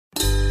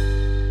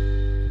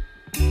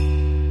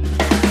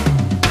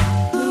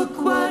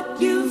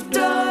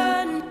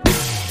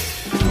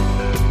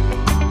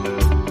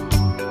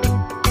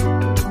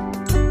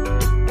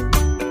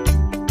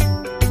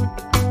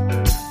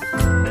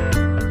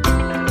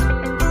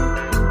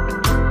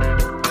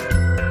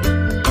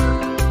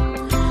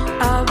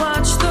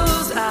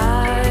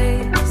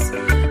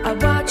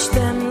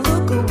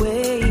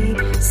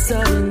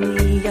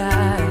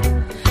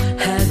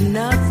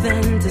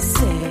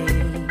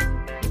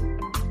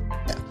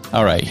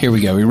All right, here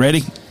we go. We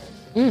ready?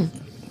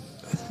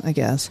 I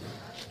guess.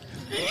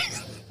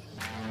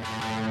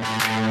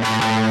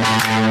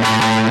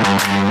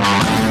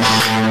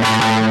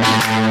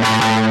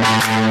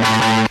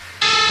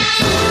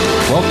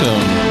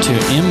 Welcome to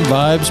M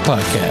Vibes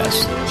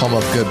Podcast. Home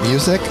of good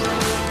music.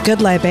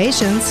 Good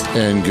libations.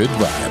 And good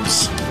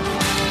vibes.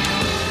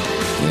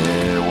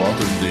 And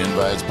welcome to the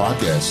N-Vibes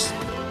Podcast.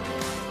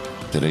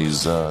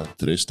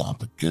 Today's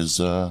topic is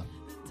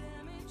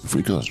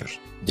free coasters.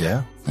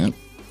 Yeah. Yep,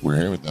 we're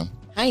here with them.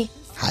 Hi.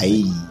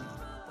 Hi.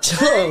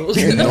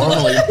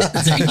 Normally,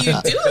 What are you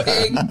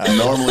doing?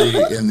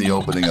 normally in the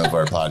opening of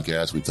our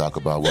podcast, we talk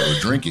about what we're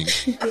drinking.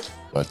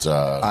 But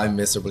I'm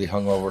miserably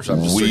hungover, so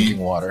I'm just drinking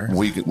water.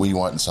 We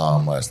went and saw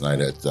him last night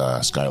at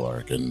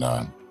Skylark,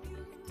 and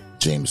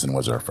Jameson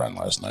was our friend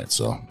last night.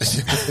 So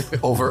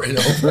Over and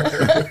over.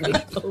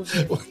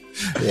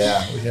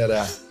 Yeah, we had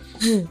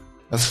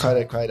that's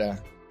quite a.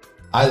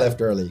 I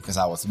left early because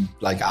I was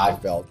like, I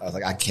was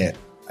like, I can't.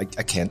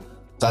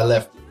 So I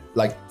left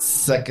like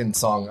second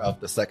song of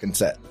the second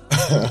set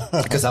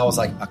because I was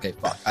like, okay,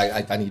 fuck,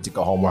 I need to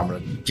go home or I'm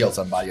gonna kill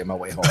somebody on my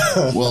way home.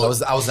 Well, I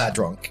was that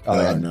drunk.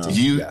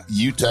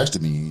 you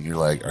texted me. You're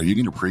like, "Are you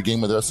going to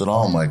pregame with us at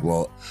all?" I'm like,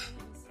 "Well,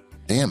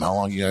 damn, how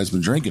long you guys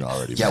been drinking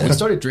already?" Yeah, man? we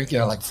started drinking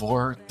at like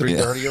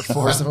 3:30 or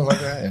 4, something like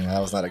that. And that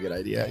was not a good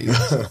idea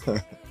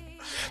either.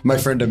 My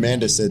friend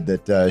Amanda said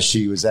that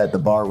she was at the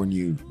bar when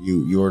you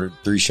ordered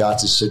 3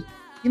 shots. And said,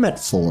 "You meant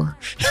 4."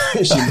 She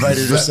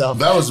invited herself.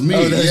 That was me.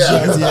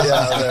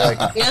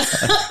 Yeah.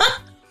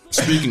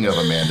 Speaking of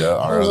Amanda,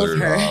 our love other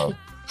her.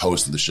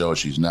 host of the show,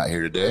 she's not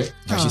here today.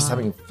 Yeah, she's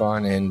having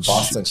fun in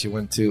Boston. She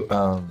went to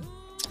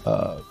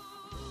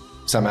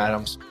Sam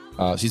Adams.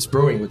 She's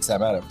brewing with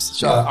Sam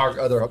Adams. Our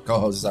other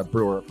co-host is a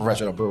brewer,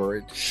 professional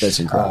brewer. That's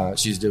incredible.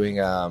 She's doing.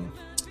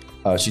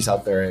 She's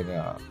out there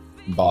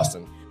in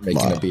Boston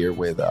making a beer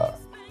with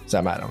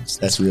Sam Adams.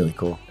 That's really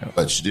cool.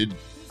 But she did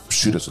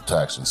shoot us a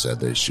text and said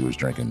that she was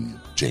drinking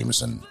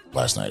Jameson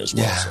last night as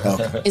well. Yeah.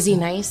 So. Okay. Is he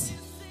nice?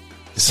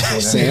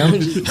 Sam?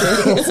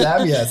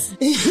 Sam, yes.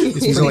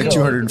 He's only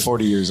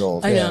 240 years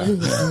old. I know.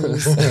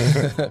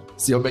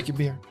 Still making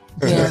beer.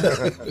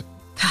 Yeah.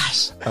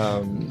 Gosh.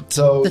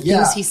 So The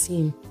yeah, things he's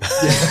seen.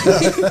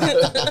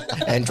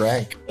 and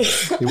drank.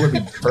 He would be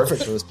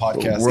perfect for this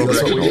podcast. World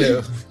That's what we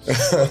do.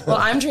 Well,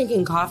 I'm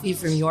drinking coffee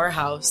from your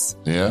house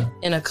Yeah.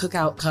 in a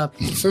cookout cup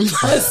from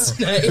last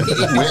night.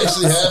 We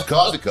actually have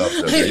coffee cups.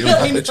 Okay? You don't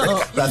I have to know.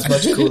 drink. That's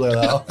much cooler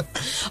though.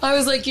 I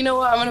was like, you know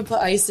what? I'm going to put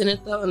ice in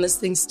it, though, and this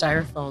thing's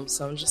styrofoam,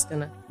 so I'm just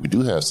going to... We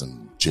do have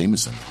some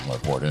Jameson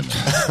poured in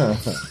there.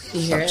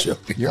 You hear it?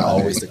 You're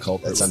always the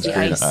culprit. That sounds The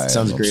great. ice.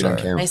 Sounds I'm great on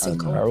sorry. camera. Nice and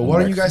cold. All right, well, why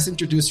don't you guys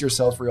introduce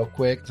yourself real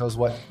quick? Tell us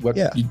what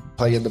Yeah. you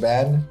play in the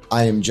band.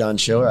 I am John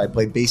Schiller. I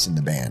play bass in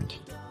the band.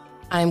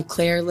 I'm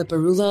Claire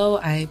Liparulo.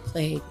 I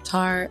play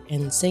guitar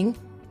and sing.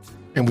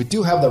 And we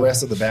do have the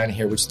rest of the band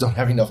here, which don't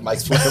have enough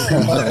mics for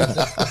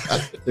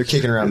everyone. They're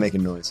kicking around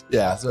making noise.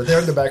 Yeah, so they're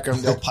in the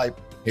background. They'll pipe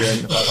here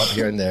and pop up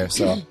here and there.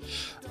 So,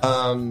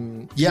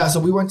 so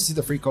we went to see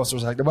the Free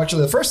Coasters. Like,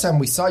 actually, the first time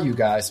we saw you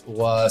guys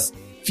was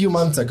a few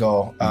months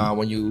ago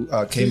when you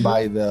came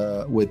by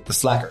with the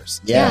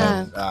Slackers.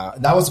 Yeah.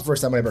 And, that was the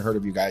first time I ever heard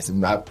of you guys,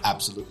 and I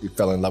absolutely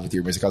fell in love with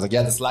your music. I was like,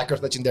 yeah, the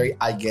Slackers, legendary.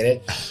 I get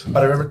it.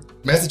 But I remember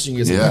messaging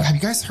you. Yeah. Like, have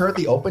you guys heard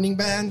the opening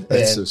band?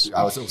 That's And so sweet.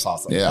 it was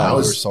awesome. Yeah, I We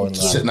was were so in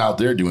love. sitting out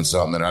there doing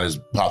something, and I just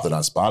popped it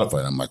on Spotify,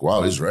 and I'm like,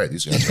 wow, he's right.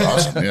 These guys are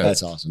awesome. Yeah.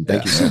 That's awesome.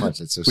 Thank you so much.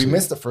 That's so We sweet.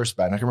 missed the first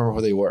band. I can remember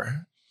who they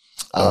were.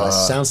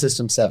 Sound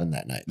System 7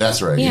 that night.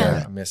 That's right. Yeah.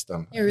 Yeah. I missed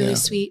them. You're really Yeah.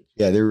 sweet.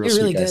 Yeah, they're real They're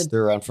sweet really guys. good.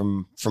 They're around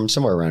from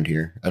somewhere around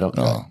here. I don't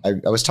know. Oh.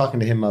 I was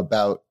talking to him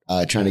about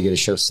trying to get a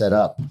show set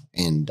up,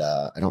 and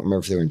I don't remember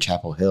if they were in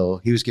Chapel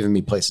Hill. He was giving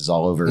me places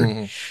all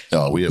over.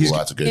 Oh, we have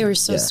lots of good They were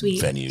so Yeah.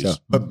 sweet. venues. So,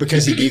 but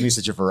because he gave me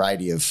such a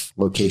variety of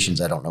locations,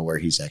 I don't know where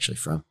he's actually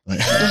from.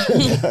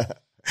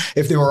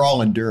 If they were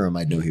all in Durham,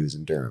 I'd know he was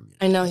in Durham.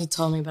 I know he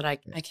told me, but I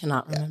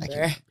cannot Yeah, I remember.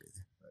 can't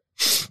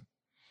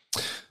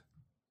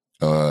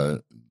remember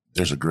either.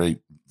 There's a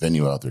great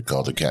venue out there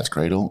called the Cat's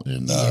Cradle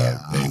in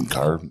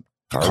Carborough.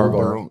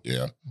 Carborough.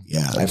 Yeah.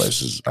 Yeah, That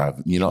place is,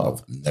 I've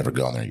never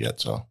gone there yet.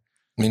 So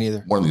Me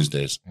neither. one of these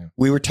days.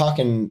 we've talked.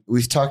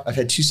 I've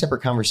had 2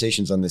 separate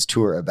conversations on this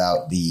tour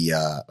about the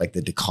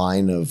the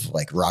decline of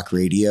like rock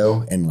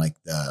radio and like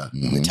the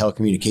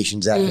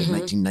Telecommunications Act of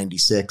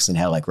 1996 and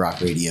how like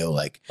rock radio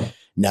like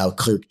now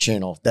Clear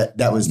Channel that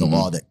was the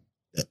law that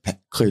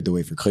cleared the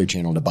way for Clear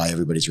Channel to buy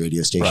everybody's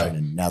radio station, Right.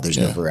 and now there's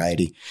no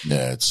variety.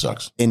 Yeah, it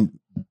sucks. And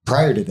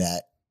prior to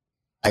that,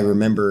 I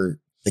remember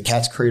the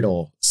Cat's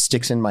Cradle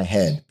sticks in my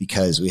head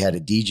because we had a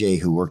DJ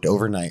who worked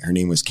overnight. Her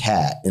name was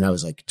Kat, and I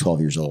was like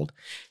 12 years old.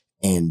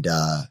 And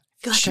I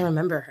feel like I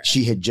remember her.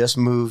 she had just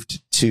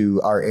moved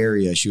to our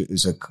area. It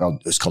was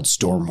called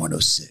Storm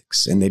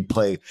 106, and they'd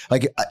play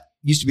like I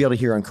used to be able to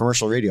hear on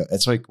commercial radio.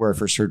 That's like where I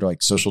first heard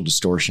like Social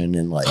Distortion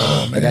and like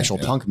actual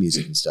punk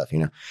music and stuff, you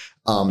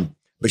know.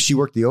 But she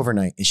worked the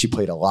overnight, and she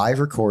played a live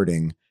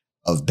recording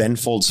of Ben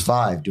Folds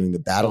 5 doing the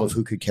Battle of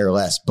Who Could Care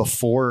Less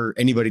before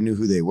anybody knew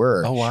who they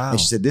were. Oh, wow. And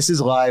she said, this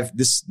is live.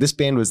 This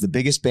band was the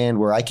biggest band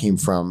where I came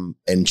from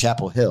in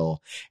Chapel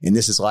Hill. And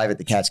this is live at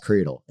the Cat's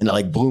Cradle. And it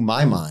like blew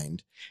my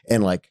mind.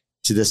 And like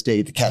to this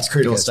day, the Cat's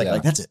Cradle is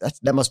like that's it.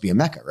 That must be a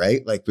Mecca,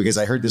 right? Like, because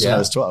I heard this when I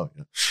was 12.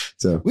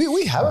 So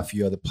we have a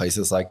few other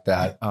places like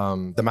that.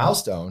 The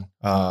Milestone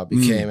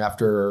became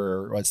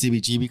after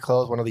CBGB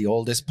closed, one of the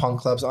oldest punk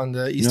clubs on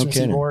the Eastern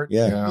Seaboard.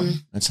 Yeah.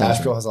 That's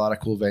Asheville has a lot of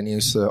cool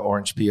venues.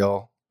 Orange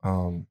Peel,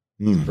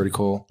 pretty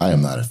cool. I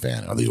am not a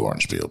fan of the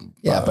Orange Peel.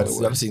 Yeah, but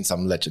I've seen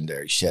some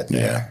legendary shit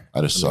there. Yeah,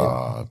 I just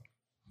saw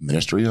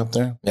Ministry up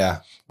there.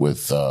 Yeah,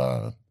 with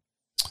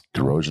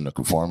Corrosion of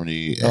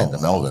Conformity and the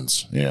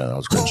Melvins. Yeah, that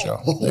was a great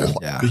show.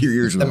 Yeah. Your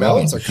ears the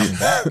Melvins are coming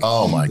back.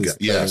 Oh my god! This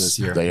Yes,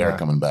 year. they are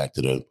coming back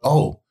to the.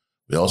 Oh,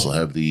 we also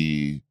have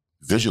the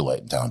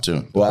Visualite in town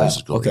too. The Wow. place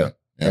is cool. Okay.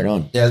 Yeah. Right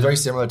on. Yeah, it's very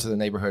similar to the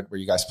neighborhood where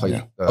you guys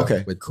played.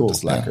 Okay, with cool. the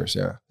Slackers.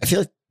 Yeah. I feel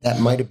like that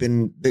might have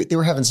been, they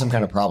were having some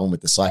kind of problem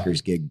with the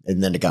Slackers gig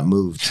and then it got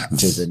moved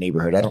to the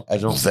neighborhood. I don't.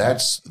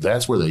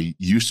 That's where they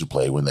used to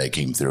play when they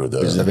came through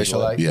the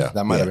Visualite. Yeah,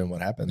 that might have been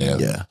what happened. Yeah.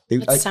 Yeah.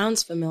 It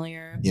sounds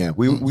familiar. Yeah,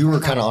 we were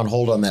kind of on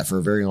hold on that for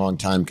a very long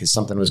time because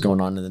something was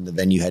going on and then the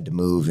venue had to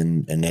move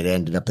and it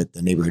ended up at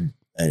the neighborhood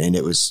and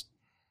it was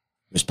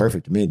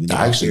perfect to me.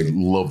 I actually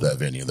love that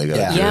venue. They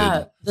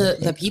got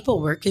the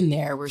people working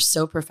there were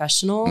so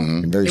professional.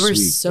 and very They were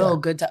sweet. so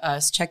good to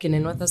us, checking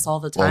in with us all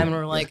the time, and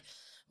we're like,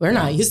 we're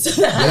not used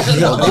to that. You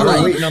know, they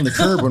were waiting on the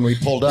curb when we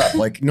pulled up.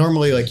 Like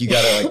normally, like you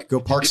gotta like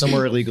go park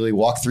somewhere illegally,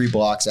 walk 3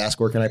 blocks, ask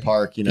where can I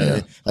park. You know,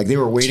 like they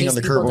were waiting Chase on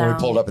the curb people when we down.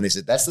 pulled up, and they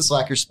said, "That's the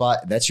Slacker spot.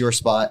 That's your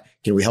spot.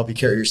 Can we help you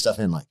carry your stuff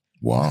in?" Like,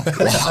 wow.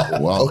 Okay,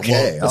 Well,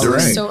 all We're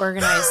right. so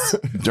organized.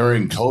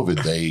 during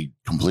COVID, they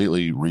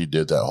completely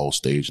redid that whole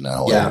stage in that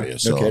whole area.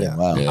 So kidding.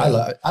 Wow. yeah. I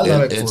love it. I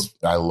love it.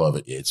 I love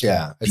it. It's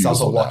It's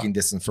also beautiful walking now.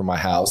 distance from my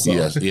house. So.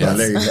 Yes, yes.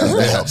 there you go.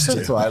 That helps too.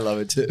 That's why I love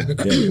it too.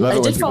 I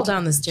did fall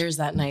down the stairs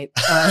that night.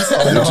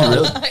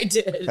 I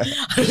did.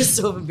 I was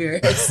so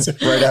embarrassed.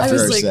 Right I after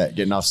was our like, set,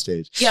 getting off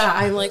stage. yeah,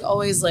 I'm like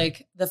always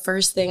like the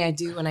first thing I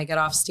do when I get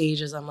off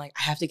stage is I'm like,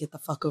 I have to get the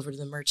fuck over to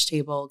the merch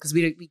table because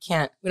we don't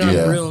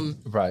have room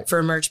Right. for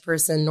a merch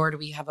person, nor do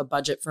we have a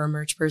budget for a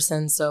merch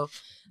person. So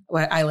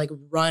I like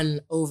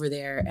run over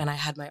there and I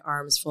had my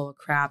arms full of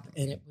crap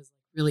and it was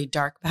really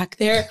dark back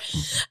there.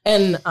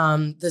 And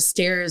the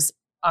stairs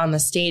on the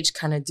stage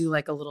kind of do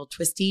like a little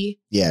twisty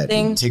Yeah,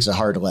 thing. it takes a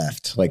hard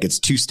left. Like it's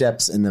 2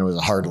 steps and then it was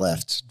a hard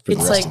left for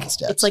the It's rest like of the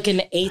steps. it's like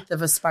an eighth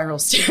of a spiral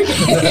staircase.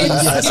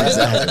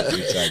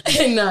 Exactly.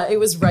 And it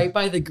was right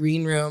by the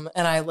green room.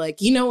 And I like,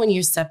 when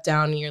you step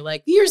down and you're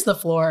like, here's the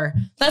floor.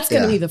 That's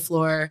going to be the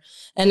floor.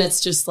 And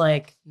it's just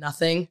like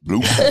nothing.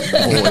 Bloop.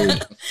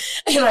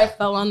 And I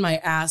fell on my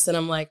ass and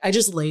I'm like, I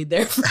just laid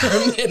there for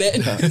a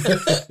minute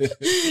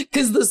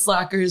because the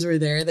Slackers were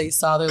there. They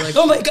saw, they're like,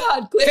 oh my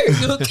God, Claire,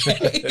 you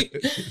okay?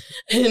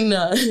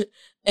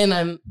 And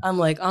I'm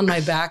like on my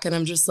back and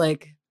I'm just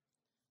like,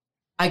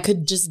 I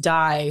could just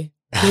die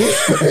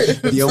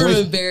from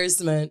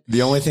embarrassment.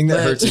 The only thing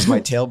that hurts is my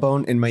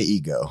tailbone and my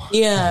ego.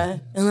 Yeah.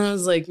 And I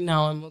was like,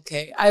 no, I'm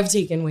okay. I've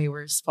taken way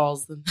worse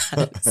falls than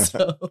that.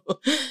 So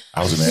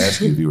I was going to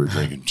ask you if you were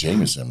drinking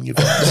Jameson when you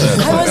fell.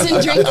 I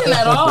wasn't drinking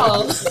at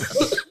all.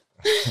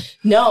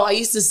 No, I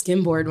used to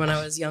skimboard when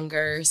I was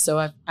younger.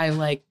 So I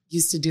like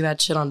used to do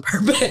that shit on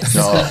purpose.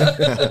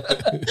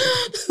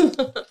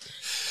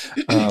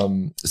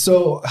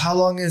 So how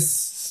long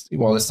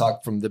let's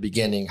talk from the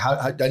beginning. How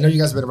I know you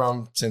guys have been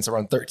around since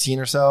around 13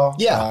 or so.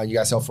 Yeah. You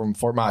guys are from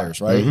Fort Myers,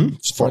 right? Mm-hmm.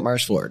 Fort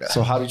Myers, Florida.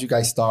 So how did you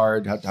guys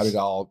start? How did it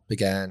all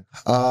begin?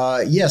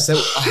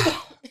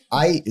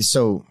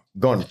 So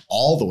going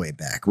all the way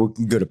back, we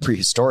can go to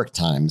prehistoric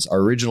times. Our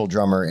original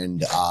drummer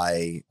and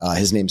I,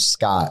 his name's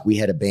Scott. We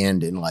had a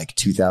band in like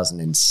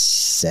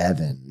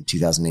 2007,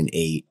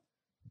 2008,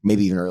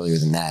 maybe even earlier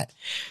than that.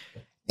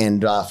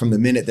 And from the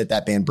minute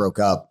that band broke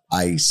up,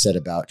 I set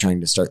about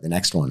trying to start the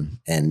next one.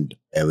 And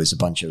it was a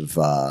bunch of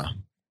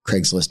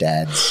Craigslist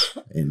ads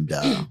and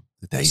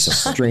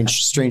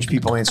strange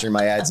people answering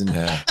my ads. And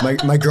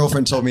my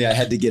girlfriend told me I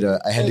had to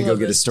go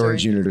get a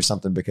storage unit or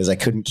something because I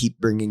couldn't keep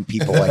bringing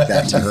people like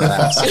that to her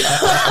house.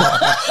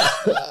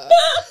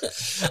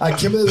 I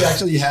can't believe we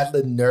actually had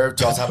the nerve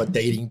to also have a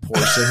dating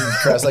portion.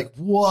 I was like,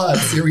 what?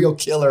 Serial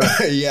killer.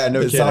 Yeah,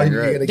 no It's kidding. all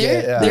you're Right. gonna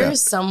get. Yeah.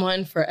 There's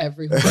someone for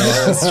everyone.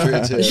 That's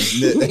true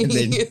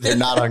too. They're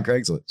not on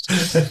Craigslist.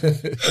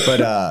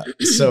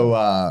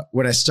 But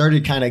when I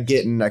started kind of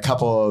getting a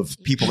couple of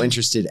people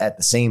interested at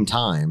the same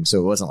time, so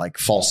it wasn't like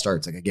false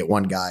starts. Like I get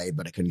one guy,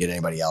 but I couldn't get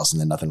anybody else, and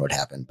then nothing would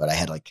happen. But I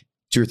had like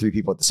 2 or 3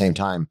 people at the same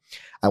time.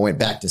 I went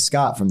back to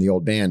Scott from the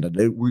old band.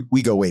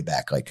 We go way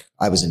back. Like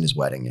I was in his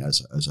wedding. I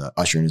was an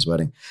usher in his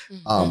wedding.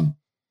 Mhm.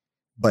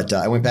 But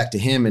I went back to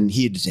him, and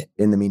he had,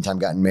 in the meantime,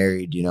 gotten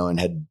married,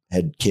 and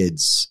had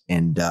kids.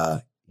 And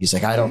he's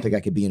like, I don't think I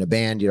could be in a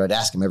band. I'd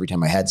ask him every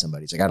time I had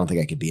somebody. He's like, I don't think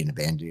I could be in a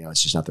band.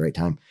 It's just not the right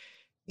time.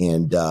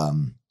 And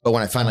but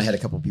when I finally had a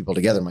couple of people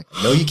together, I'm like,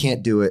 no, you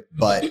can't do it.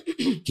 But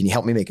can you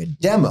help me make a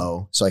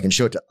demo so I can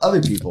show it to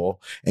other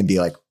people and be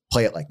like,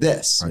 play it like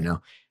this, you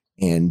know?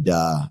 And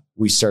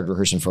we started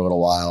rehearsing for a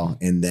little while.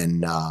 And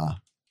then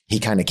he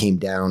kind of came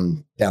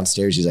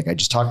downstairs. He's like, I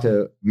just talked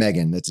to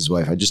Megan. That's his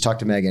wife. I just talked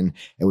to Megan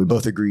and we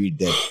both agreed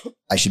that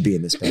I should be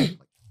in this band. Like,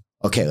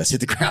 okay, let's hit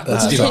the ground.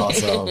 Let's do it.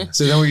 Awesome.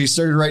 So then we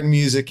started writing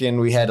music and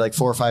we had like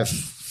 4 or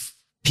 5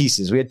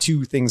 pieces. We had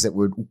 2 things that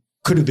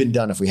could have been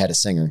done if we had a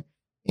singer.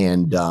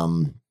 And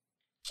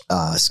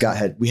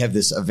Scott we have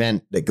this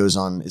event that goes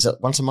on, is it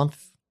once a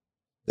month?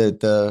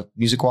 The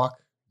music walk?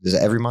 Is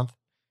it every month?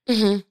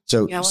 Mm-hmm.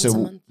 So once a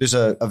month. there's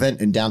an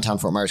event in downtown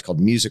Fort Myers called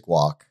Music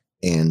Walk,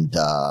 and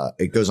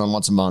it goes on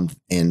once a month.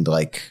 And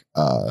like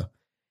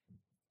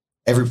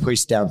every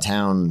place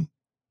downtown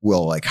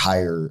will like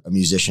hire a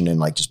musician and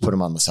like just put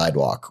them on the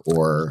sidewalk,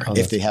 or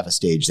if they have a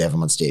stage, they have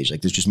them on stage.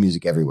 Like there's just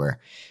music everywhere.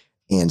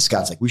 And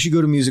Scott's like, we should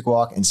go to Music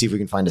Walk and see if we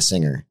can find a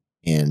singer.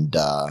 And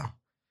I'm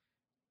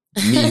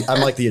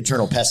like the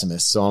eternal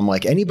pessimist, so I'm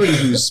like, anybody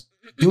who's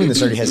doing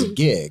this already has a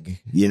gig,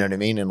 you know what I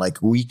mean? And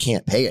like, we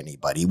can't pay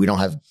anybody. We don't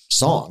have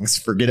songs.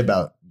 Forget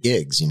about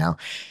gigs, you know?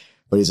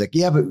 But he's like,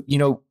 yeah, but you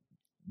know,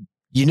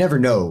 you never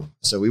know.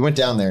 So we went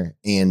down there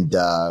and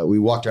we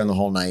walked around the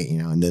whole night,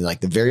 you know, and then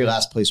like the very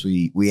last place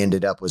we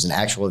ended up was an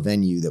actual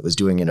venue that was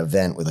doing an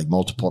event with like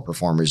multiple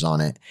performers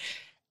on it.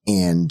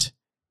 And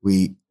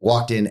we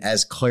walked in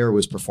as Claire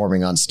was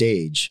performing on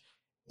stage,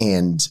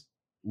 and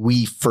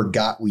we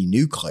forgot we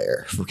knew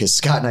Claire because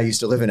Scott and I used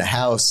to live in a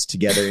house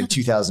together in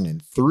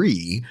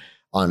 2003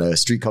 on a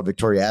street called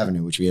Victoria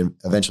Avenue, which we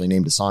eventually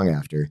named a song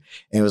after.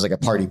 And it was like a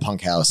party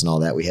punk house and all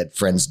that. We had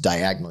friends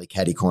diagonally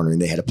catty corner,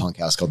 and they had a punk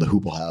house called the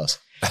Hoople House.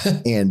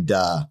 And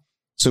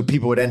so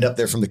people would end up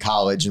there from the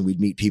college, and we'd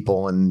meet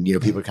people, and, you know,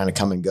 people would kind of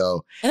come and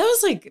go. And that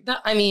was like,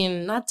 that, I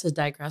mean, not to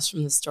digress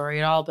from the story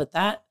at all, but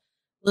that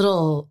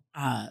little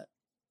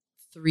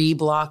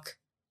 3-block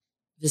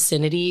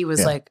vicinity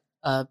was like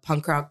a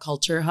punk rock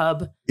culture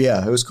hub.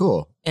 Yeah, it was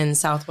cool. In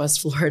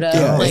Southwest Florida.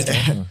 Yeah. Like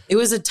it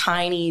was a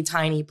tiny,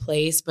 tiny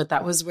place, but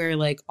that was where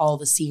like all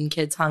the scene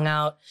kids hung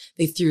out.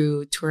 They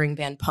threw touring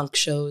band punk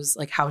shows,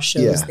 like house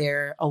shows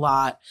there a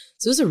lot.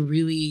 So it was a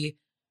really,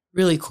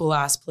 really cool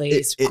ass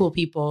place. Cool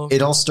people.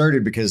 It all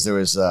started because there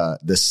was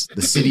the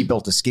city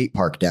built a skate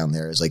park down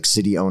there. It was like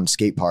city owned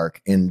skate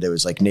park, and there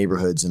was like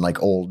neighborhoods and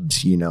like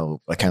old, you know,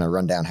 like kind of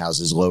rundown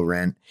houses, low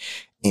rent.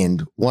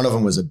 And one of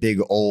them was a big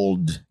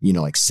old, you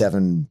know, like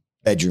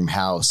 7-bedroom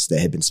house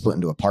that had been split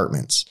into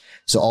apartments.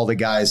 So all the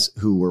guys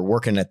who were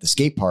working at the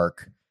skate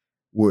park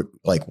would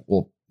like,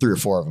 well, 3 or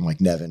 4 of them,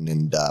 like Nevin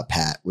and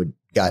Pat,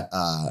 got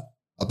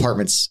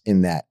apartments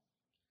in that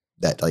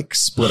like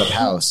split up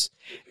house.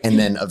 And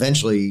then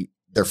eventually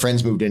their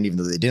friends moved in, even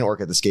though they didn't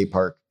work at the skate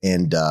park.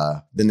 And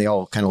then they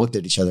all kind of looked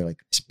at each other like,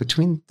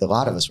 between the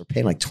lot of us, we're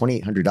paying like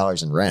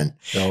 $2,800 in rent.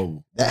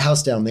 Oh, That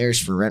house down there is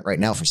for rent right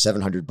now for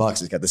 $700.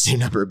 It's got the same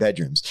number of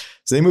bedrooms.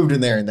 So they moved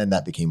in there, and then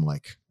that became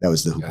like, that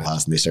was the Hoople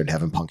House, and they started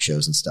having punk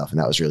shows and stuff. And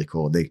that was really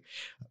cool.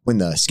 When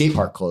the skate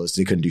park closed,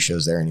 they couldn't do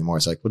shows there anymore.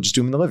 It's like, we'll just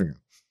do them in the living room.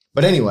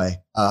 But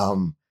anyway,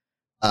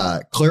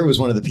 Claire was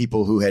one of the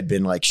people who had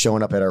been like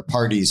showing up at our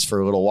parties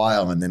for a little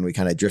while, and then we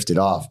kind of drifted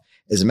off.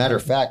 As a matter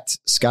of fact,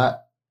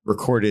 Scott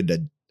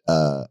recorded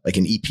like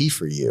an EP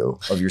for you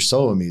of your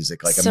solo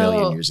music like a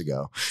million years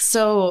ago.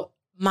 So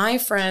my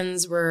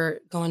friends were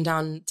going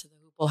down to the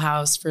Hoople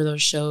House for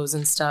those shows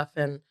and stuff,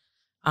 and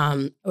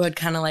I would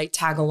kind of like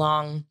tag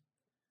along.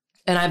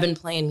 And I've been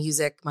playing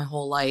music my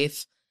whole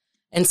life,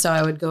 and so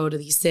I would go to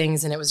these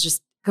things, and it was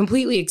just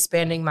completely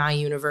expanding my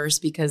universe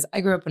because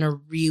I grew up in a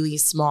really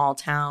small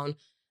town.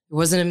 There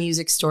wasn't a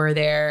music store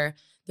there.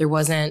 There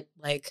wasn't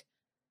a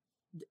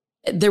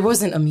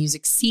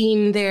music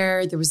scene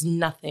there. There was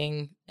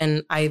nothing.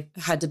 And I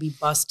had to be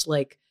bussed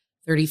like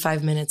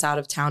 35 minutes out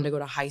of town to go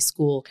to high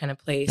school kind of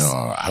place.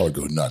 Oh, I would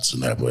go nuts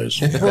in that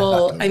place.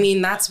 Well, I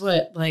mean, that's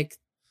why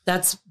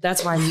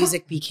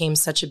music became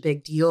such a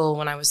big deal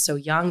when I was so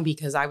young,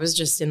 because I was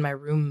just in my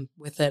room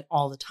with it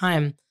all the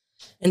time.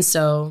 And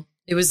so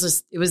it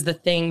was the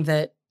thing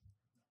that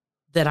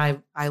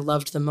I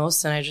loved the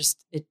most. And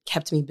it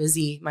kept me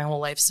busy my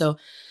whole life. So,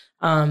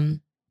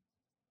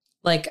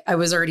 like I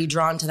was already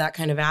drawn to that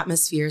kind of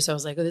atmosphere. So I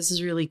was like, oh, this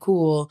is really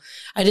cool.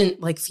 I didn't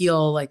like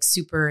feel like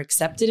super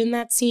accepted in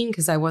that scene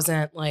because I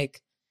wasn't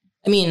like,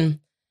 I mean,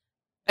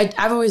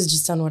 I've always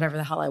just done whatever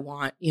the hell I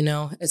want, you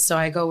know? So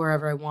I go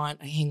wherever I want.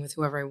 I hang with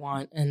whoever I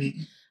want.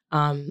 And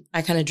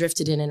I kind of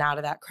drifted in and out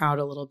of that crowd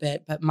a little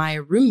bit. But my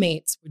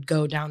roommates would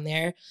go down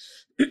there.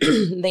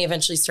 They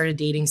eventually started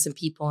dating some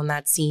people in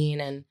that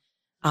scene. And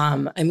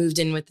I moved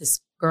in with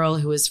this girl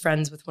who was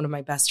friends with one of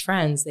my best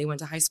friends. They went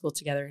to high school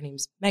together. Her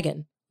name's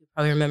Megan.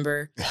 Probably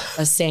remember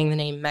us saying the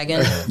name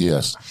Megan.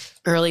 Yes.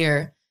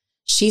 Earlier.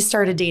 She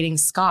started dating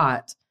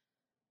Scott,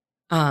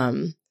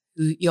 who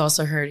you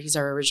also heard, he's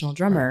our original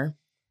drummer.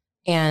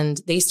 And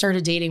they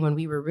started dating when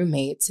we were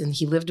roommates, and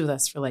he lived with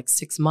us for like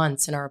 6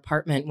 months in our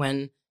apartment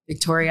when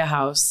Victoria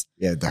House.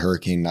 Yeah, the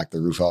hurricane knocked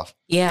the roof off.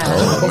 Yeah.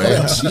 Oh,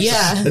 man.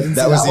 Yeah.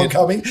 That was one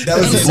coming. That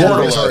was And the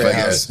so- Victoria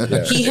House.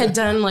 Yeah. He had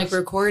done like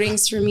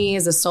recordings for me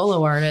as a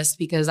solo artist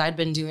because I'd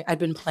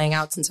been playing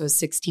out since I was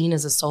 16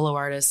 as a solo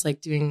artist,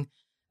 like doing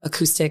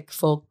acoustic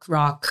folk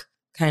rock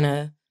kind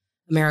of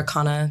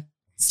Americana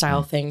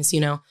style things,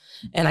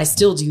 and I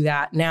still do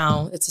that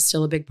now. It's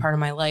still a big part of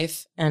my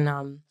life.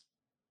 And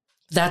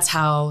that's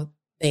how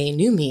they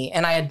knew me.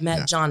 And I had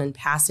met John in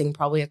passing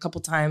probably a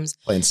couple times.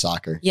 Playing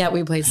soccer. Yeah,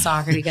 we played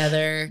soccer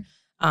together.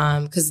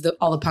 Because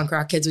all the punk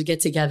rock kids would get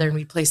together and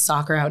we'd play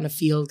soccer out in a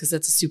field because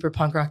that's a super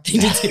punk rock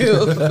thing to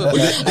do.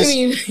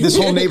 This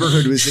whole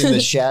neighborhood was in the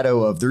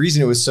shadow of, the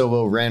reason it was so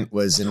low rent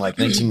was in like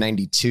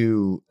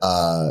 1992,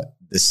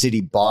 the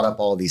city bought up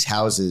all these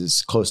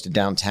houses close to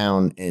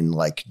downtown and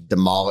like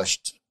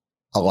demolished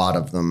a lot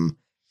of them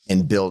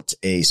and built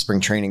a spring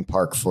training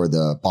park for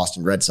the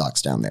Boston Red Sox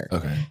down there.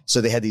 Okay.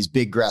 So they had these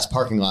big grass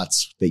parking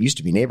lots that used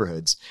to be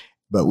neighborhoods,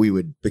 but we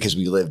would, because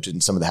we lived in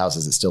some of the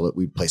houses that still,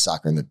 we'd play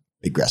soccer in the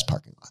big grass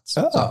parking lots.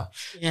 Oh. So,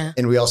 Yeah.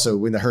 and we also,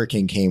 when the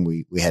hurricane came,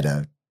 we had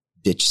a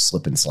ditch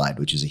slip and slide,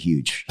 which is a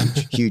huge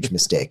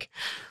mistake.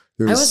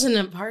 I wasn't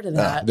a part of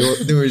that.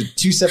 There were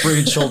 2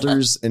 separated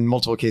shoulders and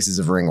multiple cases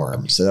of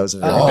ringworm. So that was a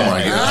very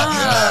my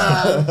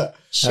God.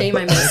 Shame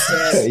I missed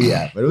it.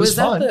 Yeah, but it was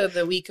fun. that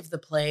the week of the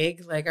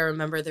plague? Like I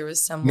remember there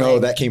was some. No,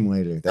 that came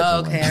later.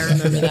 Okay, I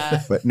remember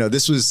that. But no,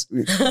 this was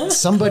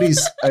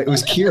somebody's. It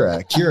was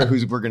Kira,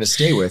 who we're going to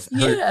stay with.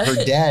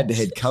 Her dad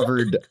had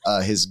covered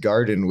his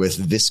garden with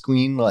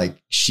visqueen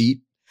like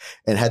sheet,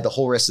 and had the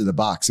whole rest of the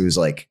box. It was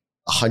like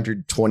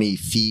 120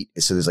 feet.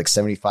 So there's like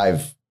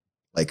 75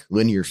 like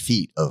linear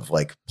feet of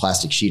like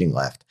plastic sheeting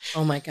left.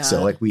 Oh my God.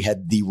 So like we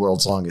had the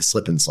world's longest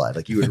slip and slide.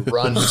 Like you would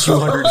run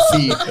 200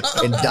 feet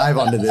and dive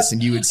onto this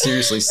and you would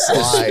seriously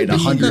slide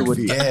 100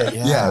 feet.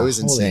 Yeah, it was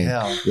insane.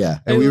 Hell. Yeah.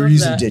 And we were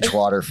using ditch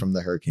water from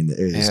the hurricane.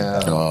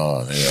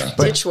 Oh, yeah.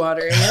 Ditch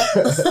water. Yeah.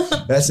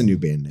 That's a new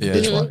band name.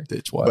 Yeah,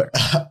 ditch water.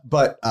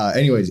 But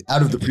anyways,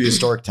 out of the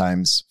prehistoric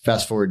times,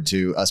 fast forward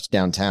to us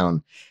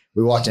downtown,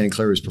 we walked in and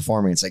Claire was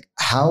performing. It's like,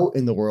 how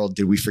in the world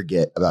did we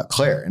forget about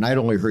Claire? And I'd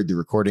only heard the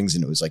recordings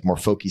and it was like more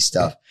folky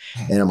stuff.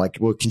 And I'm like,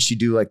 well, can she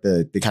do like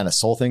the kind of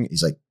soul thing?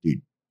 He's like,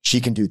 dude, she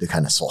can do the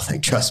kind of soul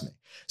thing. Trust me.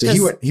 So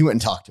he went and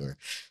talked to her.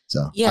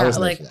 So yeah,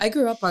 I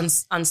grew up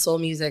on soul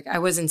music. I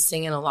wasn't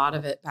singing a lot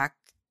of it back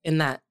in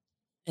that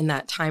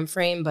time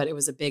frame, but it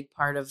was a big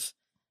part of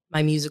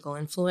my musical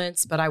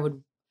influence. But I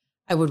would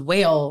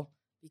wail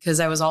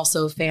because I was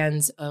also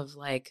fans of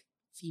like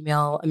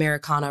female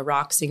Americana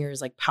rock singers,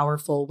 like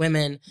powerful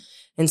women.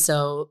 And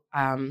so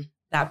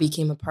that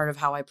became a part of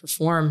how I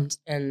performed.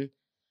 And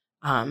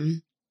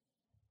I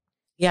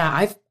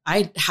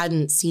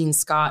hadn't seen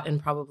Scott in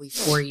probably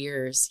 4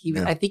 years.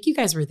 I think you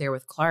guys were there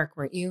with Clark,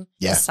 weren't you?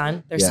 Yeah.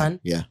 Their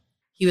son. Yeah.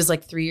 He was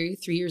like 3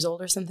 years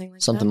old or something like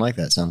that. Something like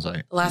that sounds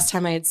like. Last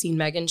time I had seen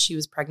Megan, she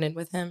was pregnant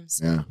with him.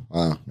 So. Yeah.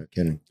 Wow. No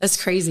kidding. That's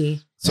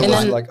crazy. So and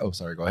was then, like, oh,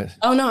 sorry, go ahead.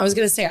 Oh no, I was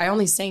going to say, I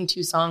only sang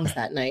 2 songs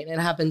that night. And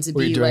it happened to Were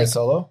be you doing like, a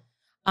solo?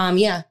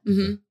 Yeah.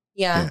 Mm-hmm.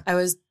 Yeah.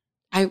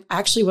 I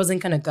actually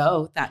wasn't going to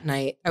go that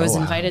night. I was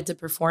invited to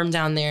perform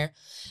down there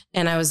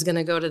and I was going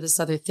to go to this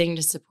other thing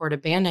to support a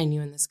band I knew.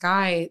 And this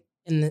guy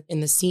in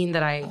the scene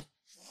that I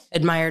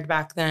admired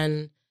back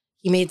then,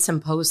 he made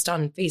some post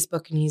on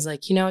Facebook and he's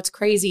like, it's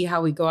crazy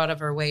how we go out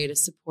of our way to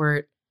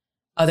support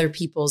other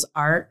people's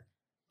art,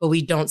 but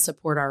we don't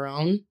support our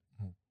own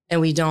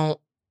and we don't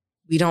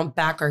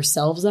back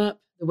ourselves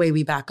up the way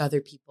we back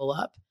other people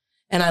up.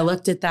 And I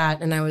looked at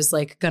that and I was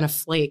like going to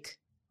flake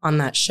on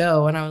that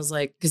show. And I was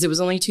like, because it was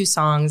only 2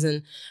 songs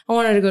and I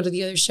wanted to go to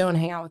the other show and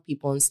hang out with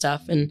people and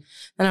stuff. And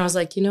then I was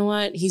like, you know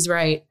what? He's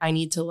right. I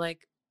need to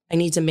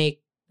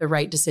make the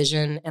right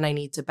decision and I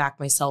need to back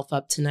myself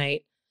up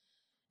tonight.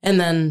 And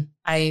then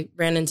I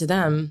ran into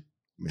them.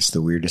 It's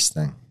the weirdest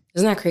thing.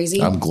 Isn't that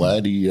crazy? I'm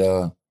glad he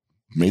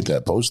made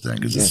that post then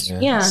because it's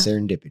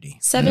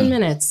serendipity. 7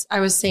 minutes.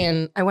 I was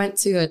saying I went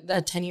to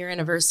a 10-year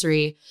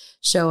anniversary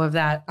show of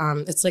that.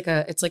 It's like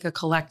a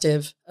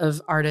collective of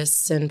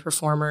artists and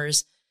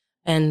performers,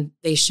 and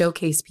they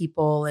showcase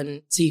people,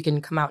 and so you can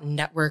come out and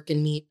network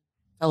and meet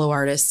fellow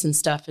artists and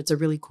stuff. It's a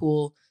really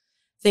cool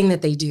thing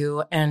that they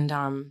do. And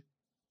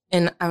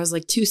I was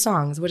like, 2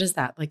 songs. What is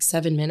that? Like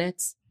 7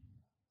 minutes?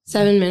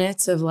 7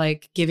 minutes of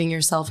like giving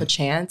yourself a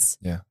chance.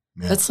 Yeah.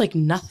 That's like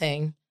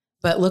nothing.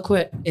 But look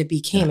what it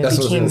became. That's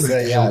It became what I was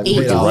gonna say, yeah.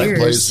 8 the right years.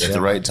 place at the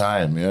right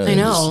time. Yeah, I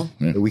know.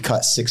 We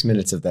caught 6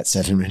 minutes of that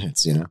 7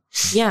 minutes,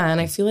 Yeah. And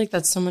I feel like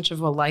that's so much of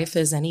what life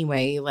is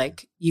anyway.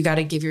 Like you got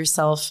to give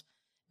yourself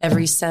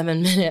every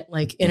 7 minute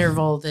like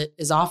interval that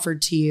is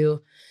offered to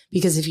you.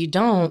 Because if you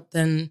don't,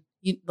 then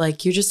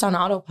you're just on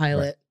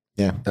autopilot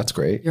Yeah. That's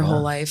great. your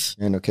whole life.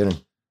 Yeah, no kidding.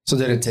 So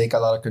did it take a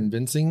lot of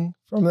convincing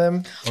from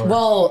them? Or?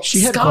 Well,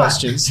 She had Scott,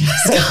 questions.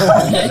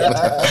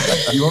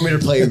 You want me to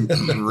play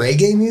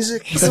reggae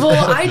music?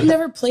 Well, I'd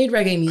never played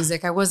reggae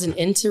music. I wasn't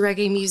into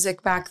reggae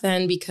music back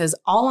then because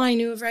all I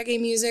knew of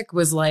reggae music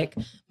was like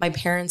my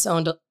parents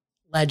owned a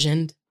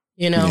Legend,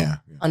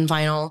 on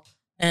vinyl.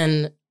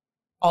 And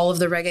all of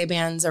the reggae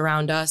bands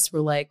around us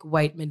were like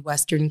white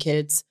Midwestern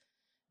kids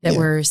that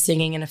were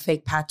singing in a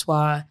fake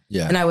patois.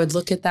 Yeah. And I would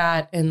look at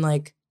that and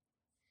like,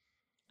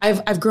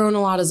 I've grown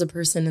a lot as a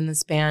person in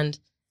this band.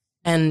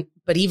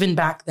 But even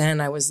back then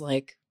I was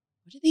like,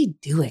 what are they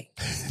doing?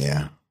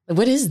 Yeah.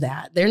 what is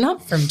that? They're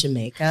not from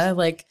Jamaica.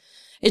 Like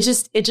it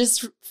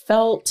just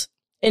felt,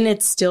 and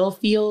it still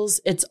feels,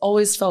 it's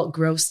always felt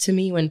gross to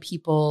me when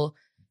people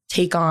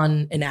take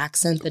on an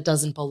accent that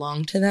doesn't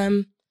belong to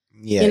them.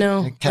 Yeah, you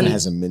know, it kind of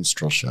has a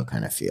minstrel show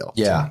kind of feel.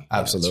 Yeah, to me.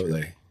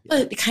 absolutely.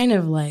 But it kind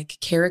of like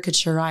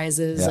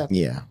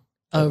caricaturizes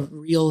a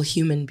real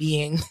human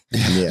being,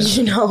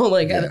 you know,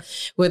 like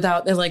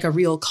without like a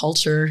real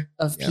culture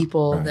of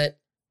people that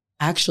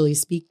actually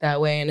speak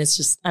that way. And it's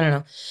just, I don't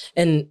know,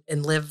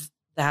 and live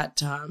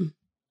that.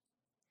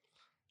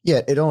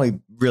 Yeah, it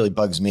only really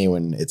bugs me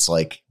when it's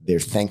like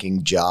they're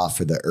thanking Jah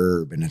for the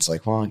herb, and it's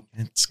like, well,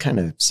 it's kind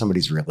of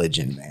somebody's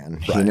religion, man.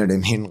 Right. You know what I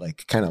mean?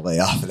 Like, kind of lay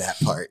off of that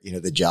part, you know,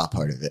 the Jah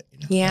part of it. You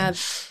know? Yeah,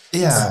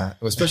 yeah,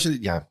 especially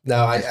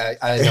No,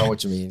 I know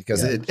what you mean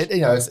because it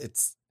you know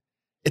it's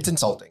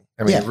insulting.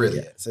 I mean, it really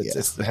is.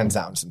 It's hands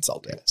down, it's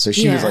insulting. Yeah. So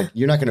she was like,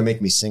 "You're not going to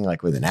make me sing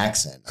like with an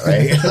accent,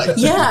 right?" Like,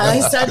 I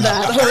said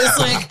that. I was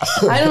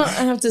like,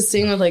 I have to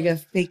sing with like a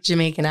fake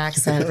Jamaican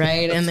accent,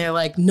 right? And they're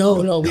like,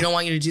 no, we don't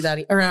want you to do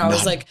that. Or I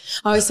was like,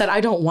 I always said,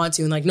 I don't want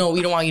to. And like, no,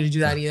 we don't want you to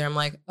do that either. I'm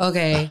like,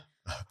 okay,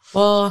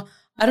 well,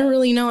 I don't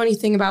really know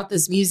anything about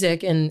this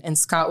music. And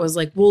Scott was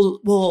like,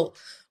 well,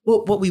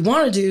 what we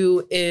want to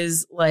do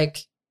is like,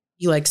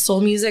 you like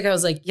soul music? I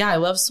was like, yeah, I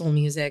love soul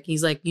music.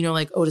 He's like, you know,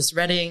 like Otis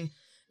Redding,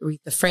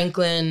 Aretha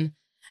Franklin.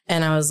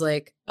 And I was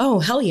like, oh,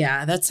 hell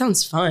yeah, that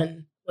sounds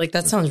fun. Like,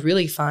 that sounds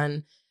really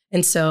fun.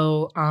 And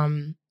so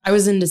I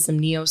was into some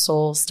neo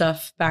soul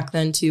stuff back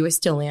then too. I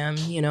still am,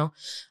 you know.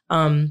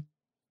 And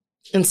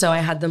so I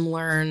had them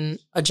learn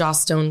a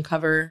Joss Stone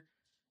cover,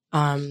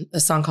 a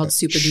song called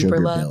Super Sugar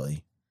Duper Love.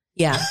 Billy.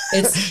 Yeah,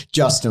 it's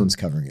Joss Stone's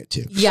covering it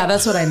too. Yeah,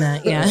 that's what I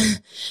meant.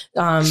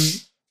 Yeah.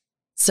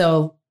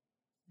 So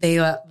they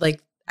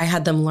I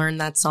had them learn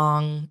that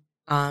song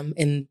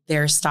in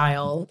their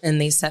style, and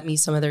they sent me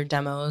some of their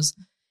demos,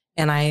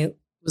 and I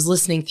was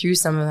listening through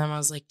some of them. I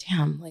was like,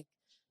 damn, like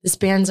this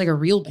band's like a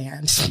real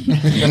band.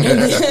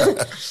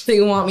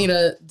 They want me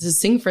to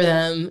sing for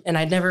them. And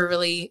I'd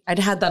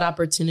had that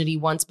opportunity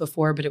once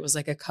before, but it was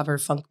like a cover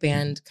funk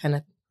band kind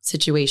of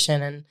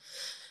situation.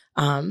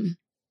 And,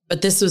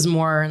 but this was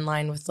more in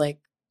line with like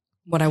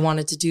what I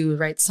wanted to do,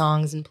 write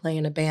songs and play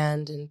in a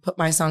band and put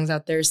my songs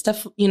out there.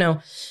 Stuff, you know,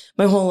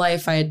 my whole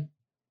life I'd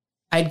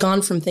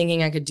gone from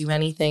thinking I could do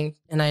anything,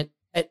 and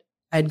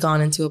I'd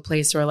gone into a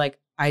place where like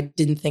I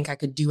didn't think I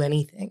could do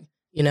anything,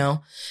 you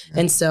know? Yeah.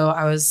 And so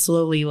I was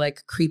slowly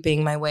like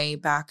creeping my way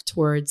back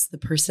towards the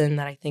person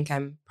that I think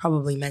I'm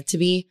probably meant to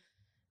be,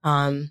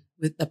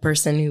 with a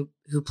person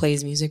who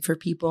plays music for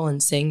people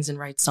and sings and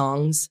writes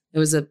songs. It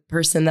was a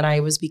person that I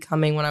was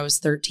becoming when I was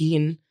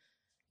 13,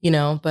 you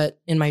know, but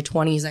in my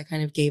 20s, I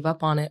kind of gave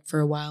up on it for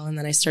a while, and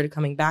then I started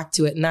coming back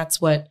to it. And that's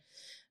what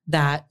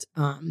that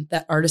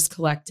artist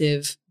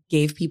collective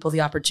gave people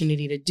the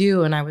opportunity to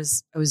do. And I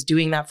was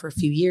doing that for a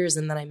few years,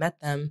 and then I met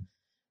them.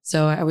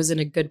 So I was in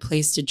a good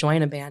place to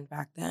join a band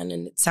back then.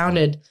 And it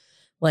sounded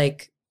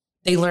like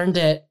they learned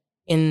it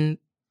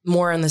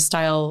more in the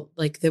style,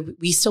 like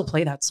we still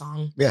play that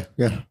song. Yeah.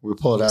 We'll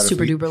pull it out.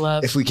 Super Duper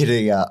Love. If we get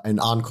an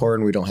encore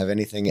and we don't have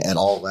anything at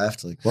all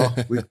left, like, well,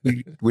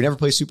 we never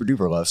play Super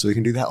Duper Love, so we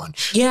can do that one.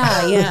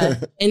 Yeah.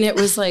 And it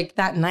was like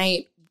that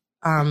night,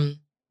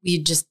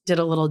 we just did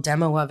a little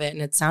demo of it,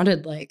 and it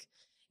sounded like,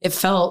 it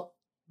felt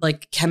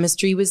like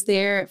chemistry was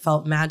there. It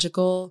felt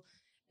magical.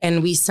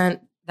 And we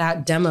sent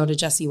that demo to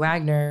Jesse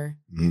Wagner,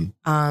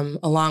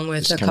 along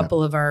with just a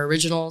couple of our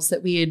originals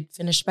that we had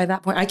finished by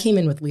that point. I came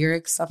in with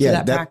lyrics after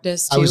that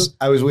practice too.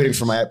 I was waiting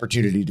for my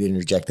opportunity to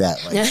interject that.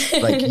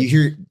 Like you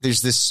hear,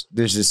 there's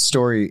this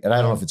story, and I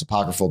don't know if it's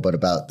apocryphal, but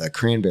about the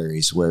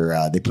Cranberries,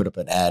 where they put up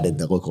an ad in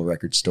the local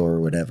record store or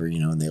whatever, you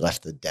know, and they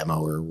left the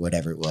demo or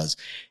whatever it was.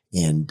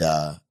 And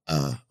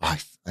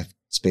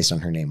it's based on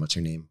her name. What's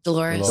her name?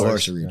 Dolores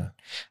O'Riordan. Yeah.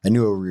 I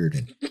knew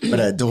O'Riordan,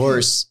 but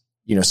Dolores,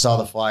 you know, saw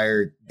the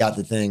flyer, got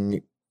the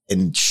thing,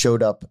 and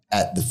showed up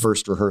at the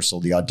first rehearsal,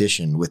 the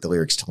audition, with the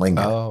lyrics to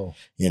Linger. Oh,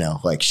 you know,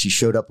 like she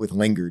showed up with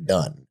Linger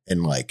done,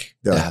 and like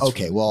they're like,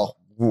 okay, well,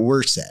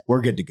 we're set,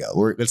 we're good to go,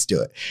 let's do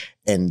it.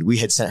 And we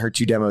had sent her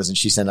 2 demos, and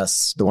she sent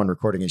us the one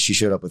recording, and she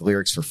showed up with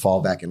lyrics for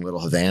Fallback and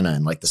Little Havana,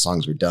 and like the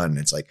songs were done. And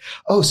it's like,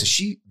 oh, so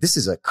this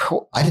is I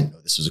didn't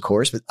know this was a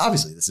chorus, but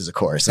obviously this is a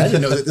chorus. I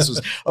didn't know that this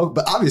was,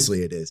 but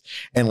obviously it is.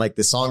 And like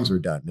the songs were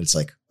done, and it's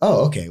like,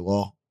 oh, okay,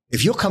 well,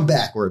 if you'll come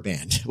back, we're a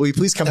band. Will you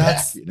please come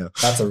back? You know,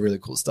 that's a really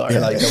cool story. Yeah,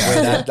 like the way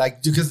that,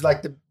 like, because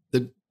like the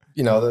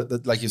you know, the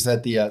like you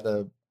said,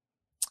 the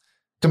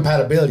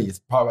compatibility is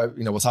probably,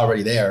 you know, was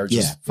already there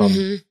just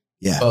from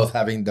both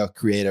having the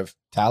creative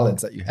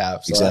talents that you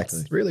have. So exactly,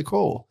 that's really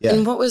cool. Yeah.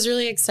 And what was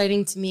really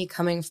exciting to me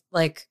coming,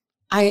 like,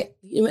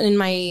 in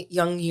my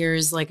young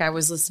years, like I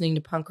was listening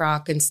to punk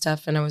rock and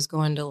stuff, and I was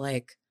going to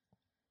like,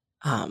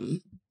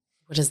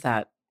 what is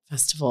that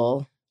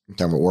festival? You're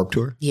talking about Warped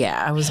Tour?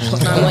 Yeah, I was.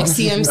 I'm like,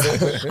 see, I'm sorry.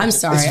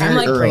 It's very I'm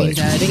like early. brain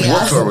dead. Warped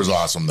Yeah. Tour was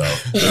awesome though.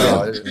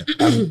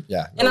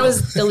 Yeah. And I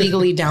was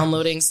illegally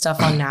downloading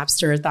stuff on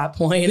Napster at that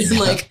point. And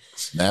like,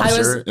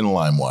 Napster and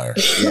LimeWire.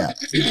 Yeah.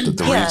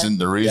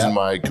 The reason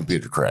my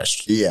computer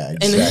crashed. Yeah,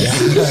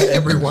 exactly.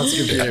 Everyone's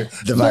computer.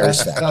 The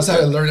virus fact. That's how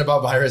I learned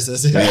about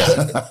viruses.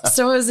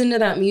 so I was into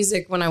that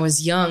music when I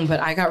was young,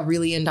 but I got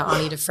really into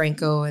Ani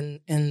DeFranco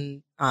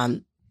and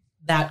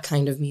that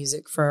kind of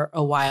music for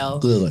a while.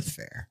 Lilith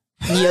Fair.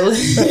 Yeah.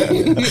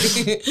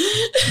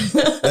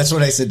 That's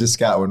what I said to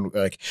Scott when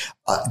like,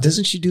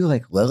 doesn't she do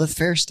like Lilith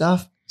Fair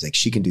stuff? He's like,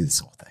 she can do this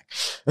whole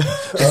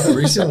thing.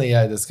 Recently,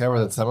 I discovered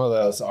that some of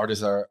those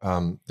artists are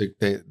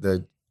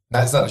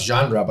that's not a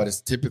genre, but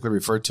it's typically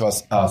referred to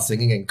as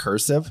singing in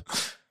cursive.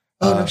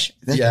 No, So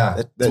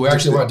we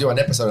actually want to do an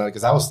episode on it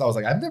because I was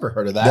like, I've never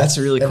heard of that. That's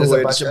a really And cool there's way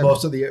a to bunch of describe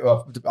most of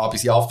the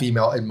obviously all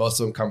female, and most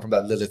of them come from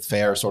that Lilith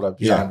Fair sort of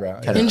genre.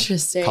 kind of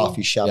Interesting.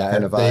 coffee shop Yeah,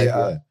 kind of they,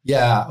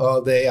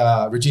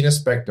 vibe. Regina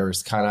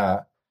Spektor's kind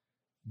of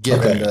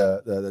given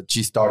the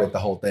she started the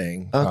whole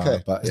thing.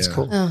 Okay, But that's yeah.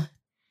 cool. Oh,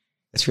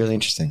 That's really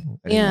interesting.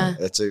 I didn't Yeah.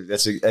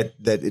 know.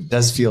 That it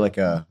does feel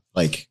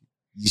like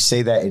you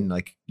say that and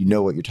like you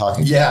know what you're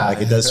talking Yeah. about.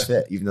 Like it does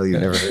fit, even though you've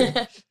never heard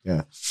it.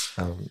 Yeah.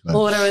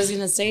 well, what I was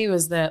going to say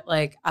was that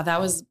like that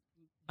was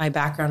my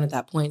background at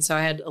that point. So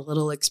I had a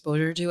little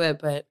exposure to it.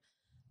 But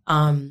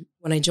when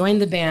I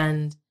joined the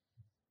band,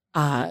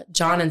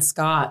 John and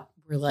Scott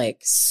were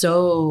like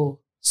so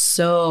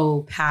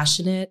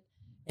passionate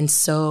and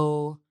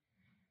so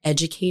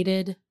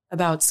educated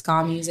about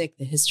ska music,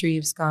 the history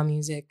of ska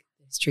music,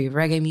 the history of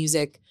reggae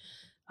music,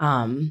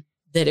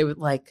 that it would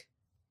like,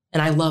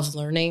 and I love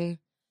learning.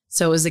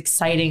 So it was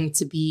exciting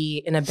to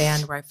be in a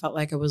band where I felt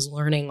like I was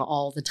learning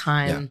all the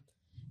time.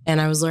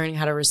 And I was learning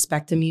how to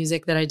respect the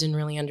music that I didn't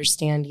really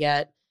understand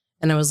yet.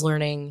 And I was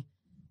learning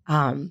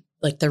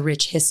like the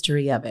rich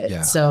history of it.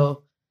 Yeah.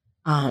 So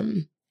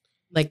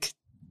like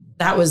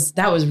that was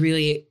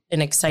really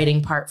an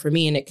exciting part for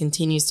me. And it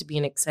continues to be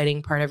an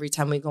exciting part every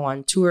time we go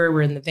on tour.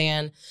 We're in the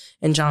van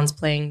and John's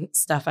playing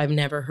stuff I've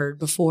never heard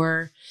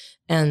before.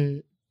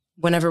 And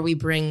whenever we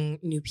bring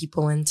new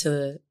people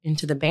into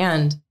the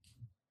band,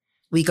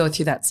 we go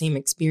through that same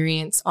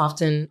experience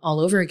often all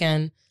over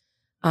again.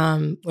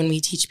 When we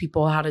teach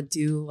people how to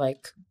do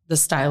like the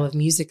style of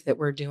music that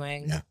we're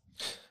doing. Yeah.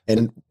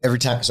 And every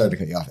time, sorry to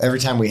cut you off, every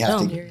time we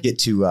have to get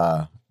to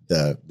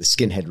the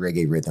skinhead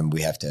reggae rhythm,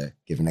 we have to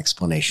give an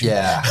explanation.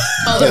 Yeah.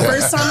 Oh, the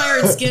first time I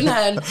heard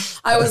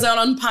Skinhead, I was out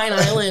on Pine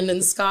Island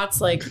and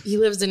Scott's like, he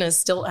lived in a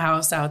stilt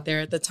house out there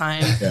at the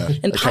time. Yeah.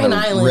 And Like Pine kind of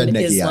Island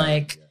rednecky is island.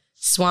 like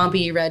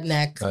swampy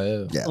redneck.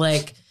 Oh, Yeah.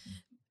 Like,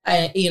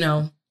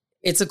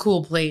 it's a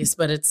cool place,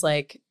 but it's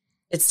like,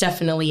 it's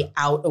definitely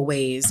out a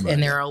ways. Right.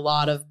 And there are a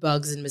lot of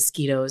bugs and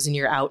mosquitoes and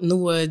you're out in the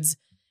woods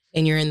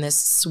and you're in this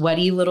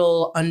sweaty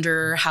little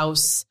under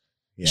house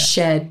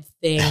shed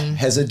thing.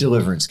 Has a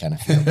Deliverance kind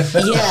of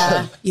feel.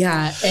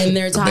 Yeah. And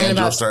they're The talking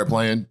banjo about start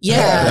playing.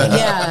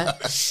 Yeah.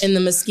 And the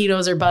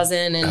mosquitoes are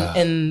buzzing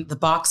and the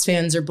box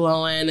fans are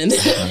blowing and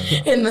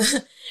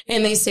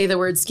and they say the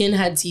word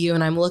skinhead to you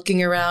and I'm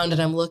looking around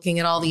and I'm looking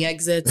at all the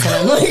exits and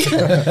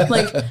I'm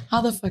like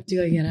how the fuck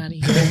do I get out of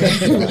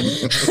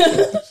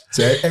here?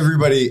 So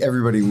everybody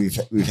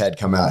we've had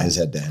come out has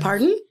had that.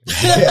 Pardon?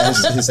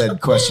 has had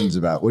questions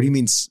about, what do you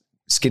mean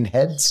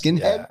skinhead?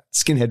 Yeah.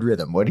 Skinhead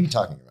rhythm. What are you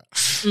talking about?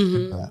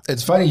 Mm-hmm.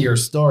 It's funny, your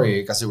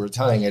story, because you were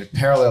telling it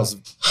parallels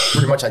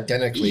pretty much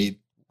identically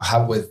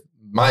how with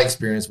my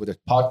experience with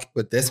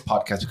this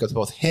podcast, because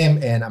both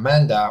him and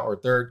Amanda, our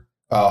third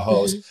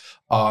host,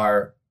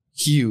 are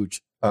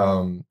huge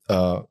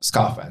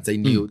ska fans. They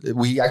knew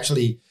we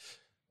actually,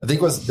 I think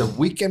it was the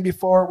weekend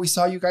before we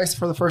saw you guys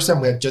for the first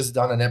time. We had just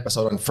done an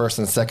episode on first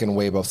and second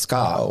wave of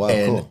ska. Oh, wow,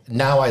 and cool.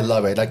 now I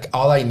love it. Like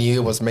all I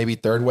knew was maybe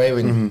third wave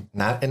and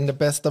not in the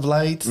best of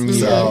lights. Mhm.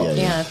 So,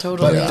 Yeah,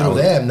 totally. but through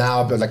them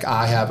now, but like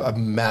I have a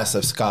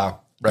massive ska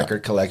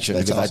record collection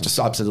because I just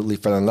absolutely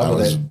fell in I love with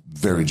was it.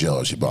 very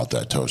jealous you bought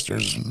that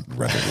Toasters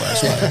record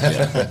last night.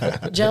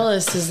 Yeah.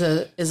 Jealous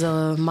is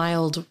a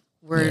mild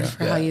word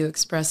for how you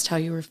expressed how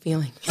you were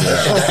feeling. and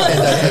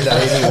that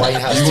Amy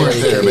Winehouse You weren't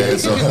story. there, man.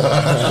 So.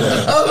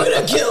 I'm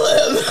gonna kill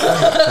him.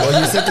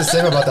 Well, you said the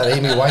same about that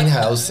Amy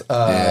Winehouse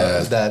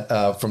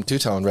that from Two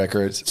Tone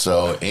Records.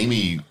 So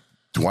Amy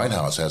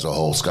Winehouse has a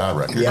whole ska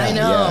record. Yeah. I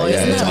know.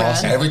 Isn't it's that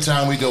awesome. rad? Every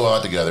time we go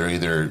out together,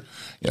 either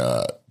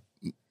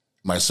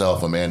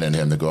myself, Amanda, and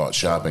him to go out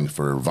shopping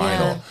for vinyl,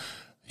 Yeah.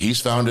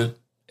 he's found it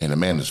and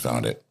Amanda's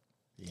found it.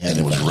 And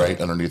it was right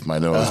underneath my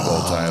nose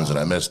both times, and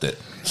I missed it.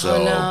 So,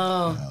 Oh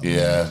no.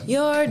 yeah.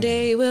 Your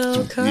day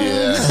will come.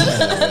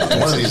 Yeah.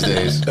 One of these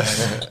days.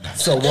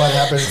 So what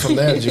happened from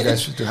there?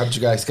 How did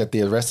you guys get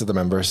the rest of the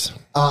members?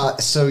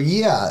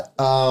 That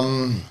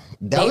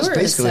They was were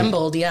basically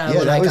assembled,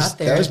 when I got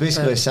there. That was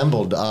basically but-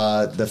 assembled.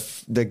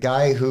 The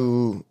guy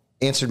who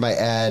answered my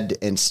ad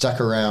and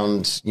stuck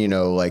around,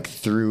 like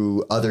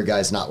through other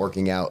guys not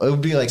working out. It would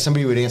be like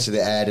somebody would answer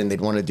the ad and they'd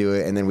want to do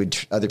it, and then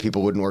other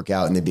people wouldn't work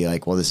out, and they'd be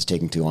like, "Well, this is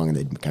taking too long," and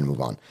they'd kind of move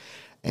on.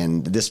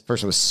 And this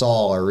person was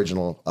Saul, our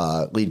original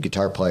lead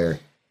guitar player.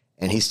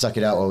 And he stuck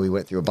it out while we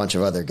went through a bunch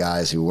of other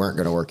guys who weren't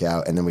going to work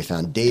out. And then we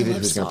found David, who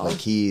was going to play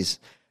keys.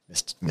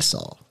 Miss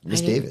Saul.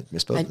 Miss David.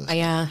 Miss both of us.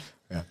 Yeah.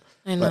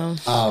 I know.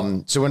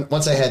 So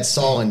once I had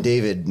Saul and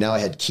David, now I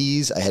had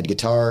keys, I had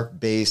guitar,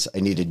 bass, I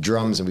needed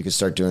drums, and we could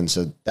start doing.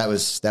 So that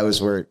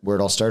was where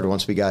it all started.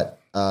 Once we got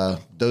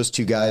those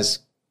two guys,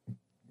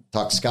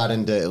 talked Scott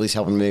into at least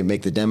helping me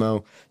make the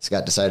demo.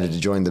 Scott decided to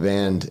join the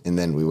band, and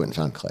then we went and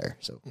found Claire.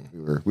 So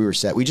we were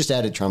set. We just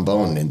added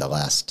trombone in the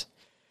last,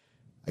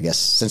 I guess,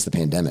 since the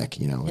pandemic,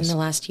 in the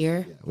last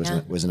year.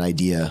 It was an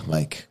idea.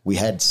 Like, we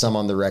had some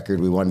on the record.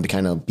 We wanted to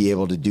kind of be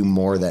able to do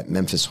more of that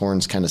Memphis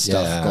Horns kind of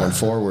stuff going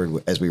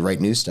forward as we write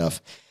new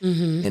stuff.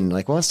 Mm-hmm. And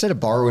like, well, instead of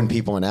borrowing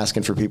people and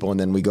asking for people and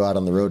then we go out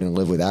on the road and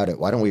live without it,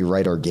 why don't we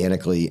write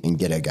organically and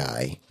get a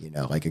guy,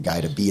 like a guy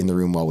to be in the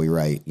room while we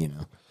write,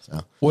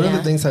 So. One of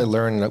the things I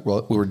learned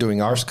while we were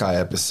doing our Sky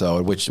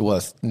episode, which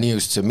was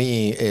news to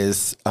me,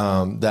 is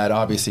that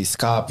obviously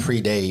ska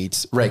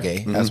predates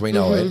reggae as we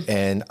know it,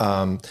 and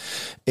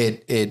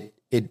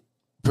it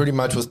pretty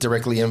much was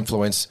directly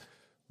influenced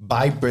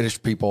by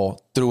British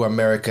people through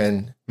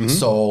American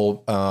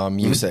soul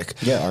music.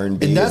 Yeah,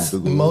 R&B, and that's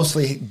and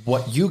mostly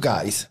what you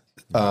guys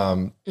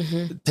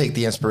take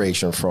the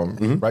inspiration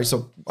from, right?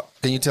 So,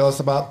 can you tell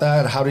us about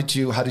that? How did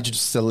you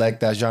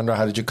select that genre?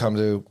 How did you come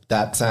to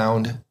that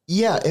sound?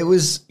 Yeah, it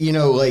was,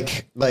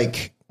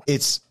 like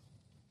it's,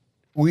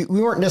 we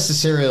weren't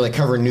necessarily like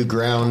covering new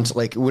ground.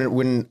 Like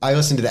when I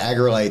listen to the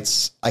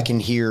Aggrolites, I can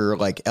hear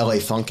like LA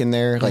funk in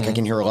there. Like I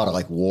can hear a lot of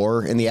like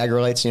war in the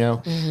Aggrolites,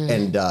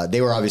 and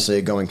they were obviously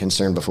a going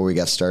concern before we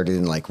got started.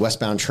 And like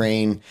Westbound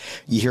Train,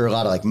 you hear a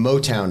lot of like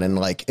Motown, and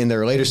like in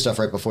their later stuff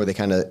right before they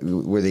kind of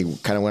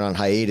went on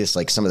hiatus,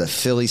 like some of the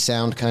Philly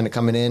sound kind of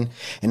coming in.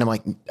 And I'm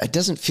like, it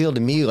doesn't feel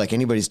to me like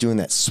anybody's doing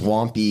that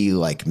swampy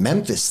like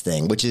Memphis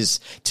thing, which is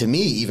to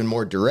me even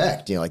more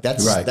direct. Like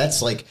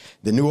that's like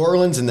the New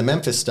Orleans and the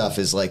Memphis stuff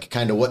is like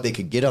kind of what they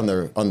could get on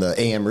the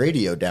AM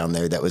radio down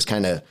there that was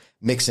kind of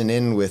mixing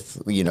in with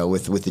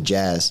the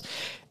jazz.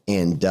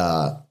 And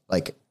so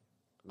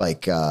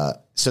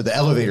the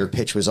elevator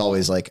pitch was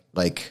always like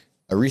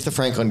Aretha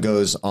Franklin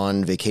goes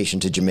on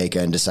vacation to Jamaica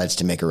and decides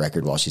to make a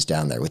record while she's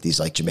down there with these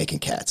like Jamaican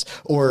cats,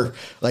 or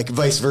like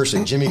vice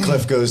versa. Jimmy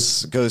Cliff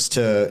goes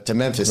to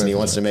Memphis and he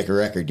wants to make a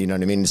record. You know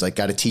what I mean? He's like,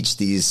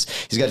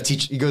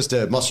 he goes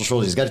to Muscle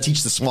Shoals. He's got to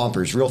teach the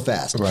Swampers real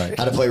fast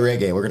how to play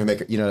reggae. We're going to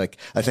make it,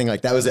 I think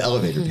like that was the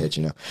elevator pitch,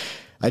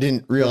 I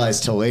didn't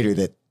realize till later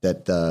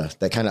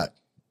that kind of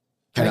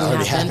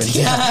already happened.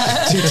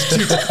 Yeah.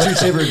 Toots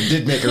Taber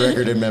did make a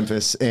record in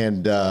Memphis,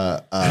 and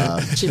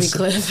Jimmy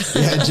Cliff.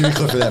 Yeah, Jimmy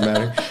Cliff for that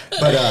matter.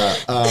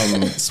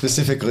 But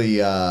specifically,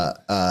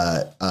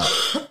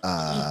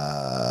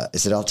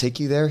 is it "I'll Take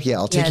You There"? Yeah,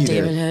 I'll take you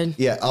David there. Hood.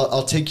 Yeah,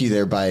 I'll take you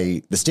there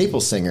by the Staple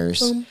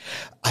Singers.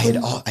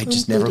 I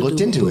just never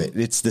looked into it.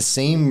 It's the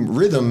same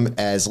rhythm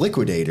as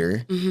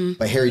Liquidator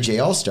by Harry J.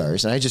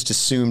 All-Stars, and I just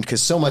assumed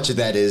because so much of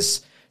that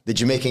is the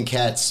Jamaican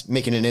Cats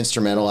making an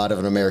instrumental out of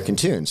an American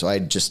tune. So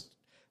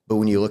but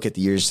when you look at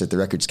the years that the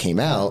records came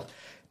out,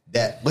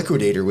 that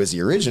Liquidator was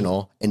the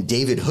original, and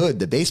David Hood,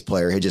 the bass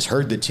player, had just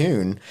heard the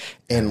tune,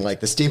 and like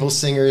the Staple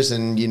Singers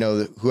and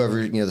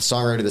whoever the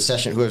songwriter, the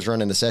session, whoever's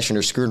running the session,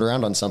 are screwing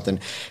around on something,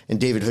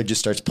 and David Hood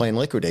just starts playing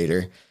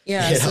Liquidator.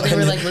 Yeah, so they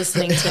were like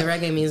listening to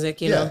reggae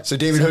music, you know. So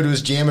David Hood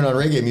was jamming on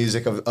reggae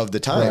music of the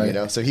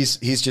time, So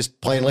he's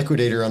just playing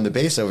Liquidator on the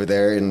bass over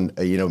there, and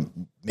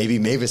maybe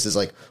Mavis is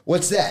like,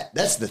 "What's that?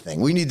 That's the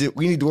thing. We need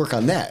to work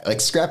on that.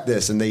 Like, scrap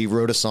this." And they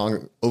wrote a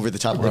song over the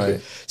top of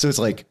it. So it's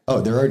like,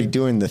 oh, they're already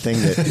doing the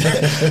thing that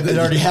that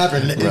already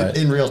happened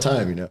in real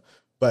time,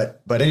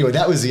 But anyway,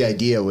 that was the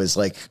idea. Was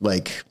like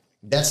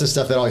that's the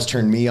stuff that always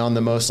turned me on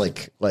the most.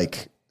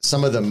 Like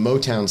some of the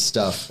Motown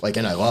stuff.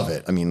 And I love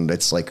it. I mean,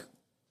 it's like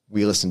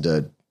we listen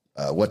to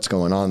What's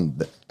Going On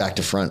back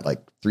to front like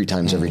 3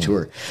 times every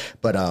tour,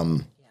 but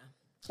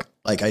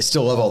I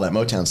still love all that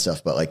Motown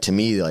stuff, but to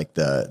me,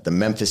 the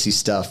Memphis-y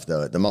stuff,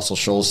 the Muscle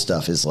Shoals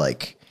stuff is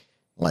like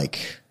I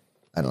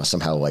don't know,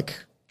 somehow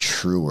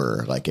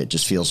truer. It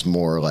just feels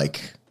more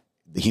like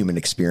the human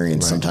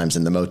experience sometimes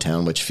in the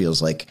Motown, which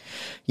feels like,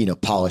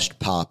 polished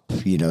pop,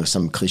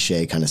 some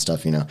cliche kind of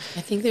stuff,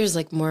 I think there's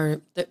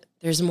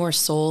there's more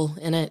soul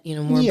in it,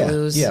 more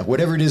blues. Yeah.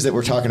 Whatever it is that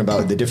we're talking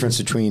about, the difference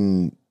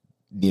between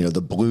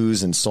the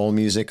blues and soul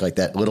music, like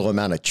that little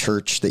amount of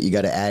church that you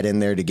got to add in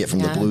there to get from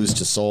the blues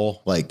to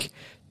soul,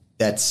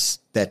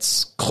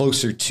 that's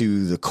closer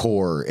to the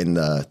core in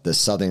the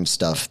Southern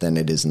stuff than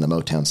it is in the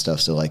Motown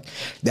stuff. So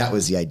that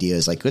was the idea,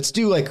 is let's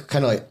do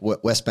kind of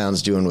what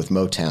Westbound's doing with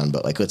Motown,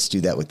 but let's do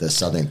that with the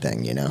Southern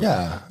thing,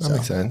 Yeah, that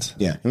makes sense.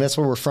 Yeah. And that's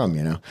where we're from,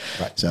 Right.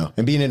 So,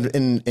 and being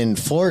in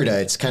Florida,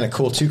 it's kind of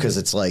cool too, because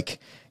it's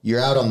you're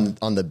out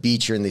on the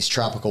beach, you're in these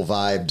tropical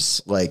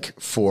vibes,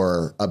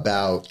 for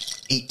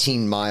about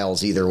 18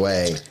 miles either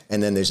way.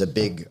 And then there's a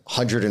big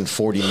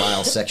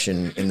 140-mile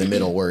section in the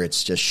middle where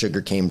it's just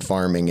sugarcane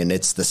farming, and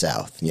it's the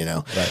South,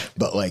 Right.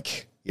 But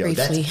You know,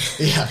 Briefly.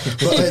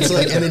 Well, it's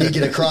like, and then you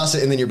get across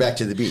it and then you're back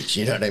to the beach.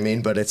 You know what I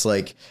mean? But it's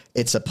like,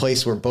 it's a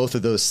place where both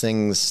of those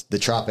things, the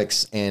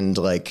tropics and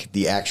like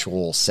the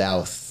actual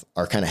South,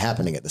 are kind of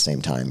happening at the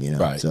same time, you know?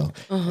 Right. So,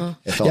 Yeah,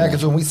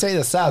 because when we say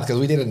the South, because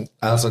we did an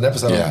episode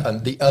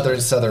on the other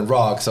Southern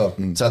rock, so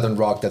Southern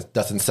rock that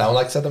doesn't sound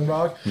like Southern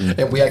rock,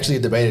 and we actually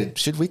debated,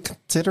 should we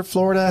consider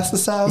Florida as the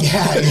South?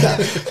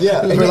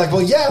 Yeah. And we're like,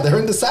 well, yeah, they're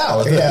in the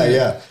South.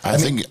 Yeah. I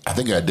think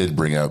I did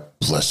bring up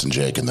Pless and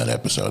Jake in that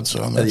episode. So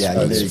that's,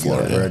 There you go.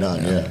 Florida. Right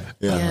on. Yeah.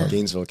 Yeah.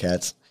 Gainesville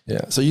Cats.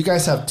 Yeah. So you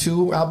guys have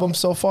 2 albums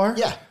so far?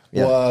 Yeah.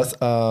 Was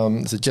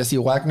is it Jesse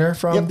Wagner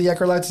from the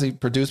Eckerlights? He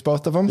produced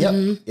both of them?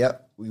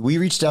 Yep. We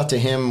reached out to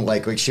him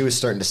like she was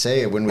starting to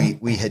say when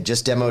we had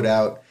just demoed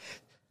out,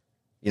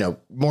 you know,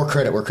 more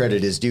credit where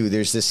credit is due.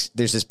 There's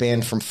this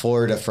band from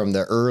Florida from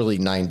the early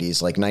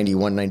 90s, like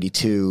 91,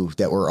 92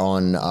 that were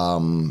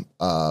on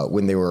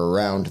when they were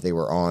around, they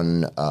were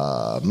on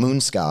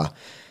Moonska,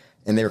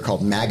 and they were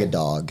called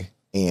Magadog.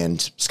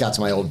 And Scott's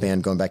my old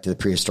band going back to the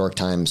prehistoric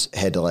times,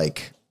 had to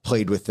like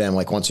played with them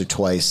like once or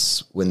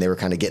twice when they were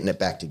kind of getting it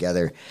back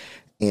together.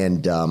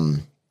 And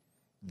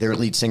their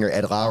lead singer,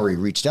 Ed Lowry,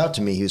 reached out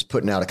to me. He was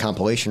putting out a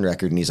compilation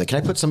record, and he's like, can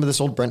I put some of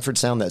this old Brentford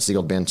sound, that's the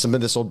old band, some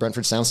of this old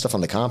Brentford sound stuff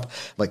on the comp? I'm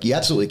like, you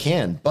absolutely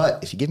can,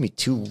 but if you give me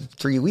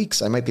 2-3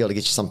 weeks, I might be able to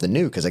get you something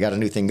new because I got a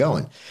new thing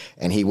going.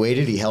 And he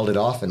waited, he held it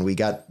off, and we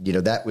got, you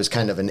know, that was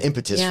kind of an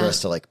impetus for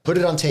us to like, put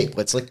it on tape.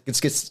 Let's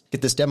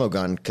get this demo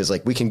going, because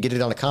like we can get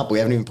it on a comp. We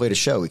haven't even played a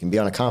show. We can be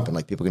on a comp and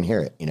like people can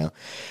hear it, you know?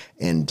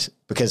 And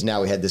because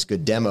now we had this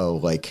good demo,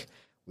 like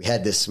we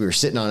were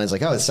sitting on it, it's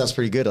like, oh, it sounds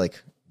pretty good. Like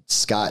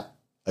Scott,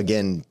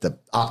 again, the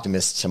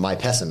optimist to my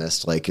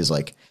pessimist, like is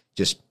like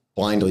just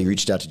blindly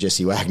reached out to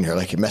Jesse Wagner,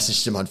 like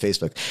messaged him on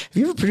Facebook. Have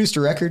you ever produced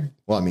a record?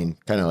 Well, I mean,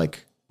 kind of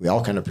like we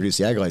all kind of produce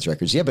the Agalites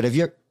records. Yeah, but have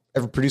you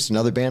ever produced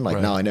another band?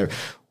 Like, no, I never.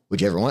 Would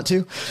you ever want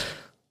to?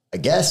 I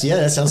guess, yeah,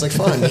 that sounds like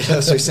fun. You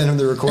know, so we sent him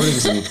the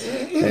recordings,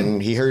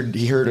 and he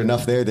heard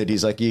enough there that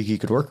he's like, he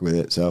could work with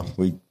it. So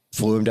we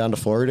flew him down to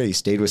Florida. He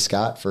stayed with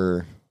Scott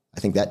for,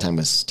 I think that time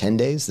was 10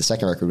 days. The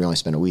second record, we only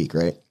spent a week,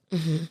 right?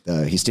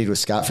 Mm-hmm. He stayed with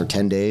Scott for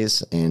 10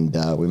 days, and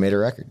we made a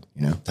record,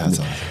 you know. That's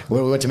awesome.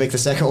 When we went to make the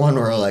second one,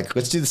 we were like,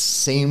 let's do the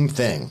same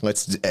thing.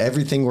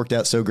 Everything worked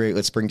out so great.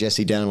 Let's bring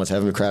Jesse down. Let's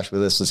have him crash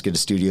with us. Let's get a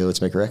studio.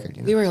 Let's make a record.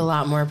 You know? We were a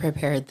lot more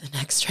prepared the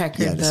next record.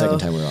 Yeah, the second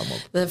time we were a lot more.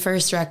 The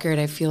first record,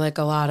 I feel like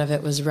a lot of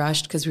it was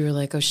rushed because we were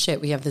like, oh shit,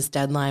 we have this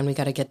deadline. We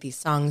got to get these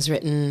songs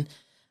written.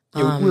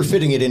 Yeah, we were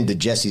fitting it into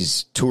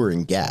Jesse's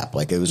touring gap.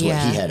 Like it was what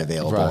he had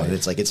available. Right. And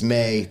it's like, it's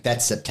May,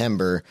 that's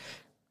September.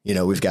 You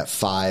know, we've got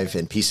 5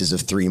 and pieces of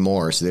 3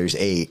 more. So there's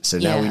 8. So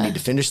now we need to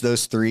finish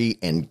those 3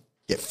 and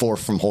get 4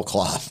 from whole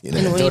cloth. You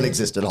know, that don't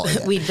exist at all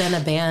yet. We'd been a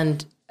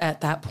band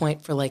at that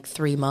point for like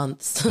 3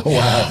 months.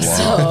 Wow.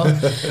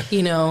 So,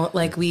 you know,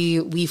 like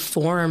we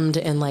formed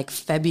in like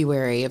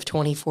February of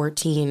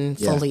 2014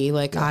 fully.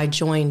 I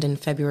joined in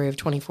February of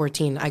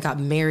 2014. I got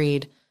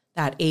married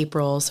that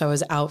April. So I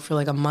was out for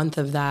like a month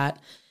of that.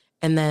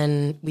 And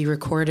then we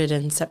recorded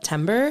in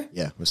September.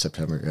 Yeah, it was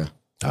September, yeah.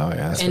 Oh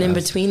yeah, and in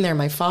between there,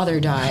 my father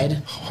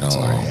died.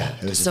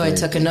 So I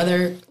took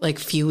another like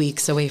few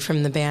weeks away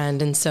from the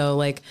band, and so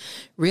like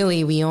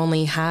really we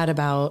only had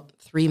about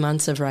 3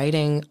 months of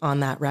writing on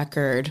that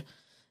record,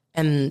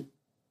 and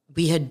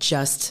we had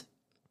just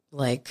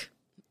like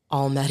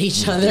all met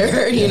each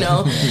other, you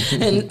know,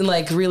 and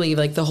like really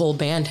like the whole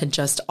band had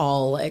just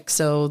all like,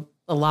 so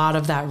a lot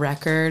of that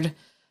record,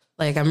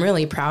 like I'm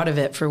really proud of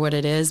it for what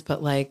it is,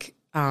 but like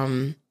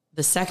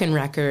the second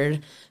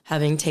record,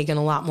 having taken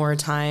a lot more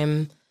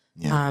time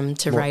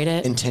to write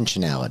it.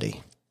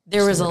 Intentionality.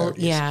 There was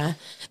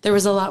there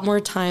was a lot more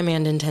time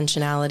and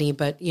intentionality,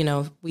 but you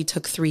know, we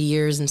took 3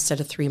 years instead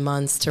of 3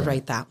 months to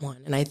write that one.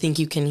 And I think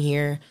you can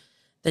hear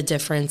the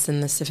difference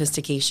in the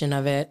sophistication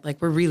of it.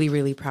 Like we're really,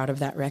 really proud of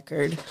that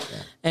record. Yeah.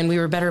 And we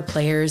were better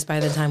players by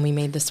the time we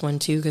made this one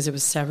too, because it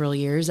was several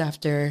years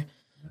after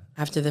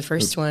the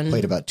first one.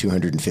 Played about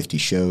 250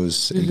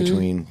 shows in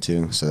between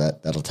too, so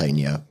that'll tighten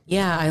you up.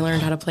 Yeah, I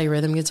learned how to play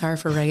rhythm guitar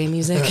for reggae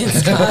music.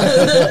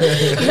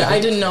 I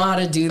didn't know how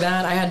to do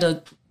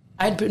that.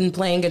 I'd been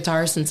playing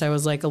guitar since I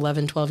was like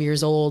 11, 12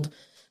 years old,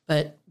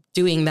 but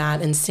doing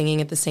that and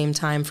singing at the same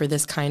time for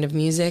this kind of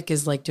music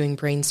is like doing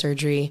brain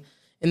surgery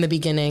in the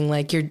beginning.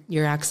 Like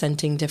you're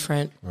accenting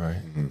different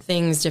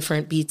things,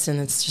 different beats, and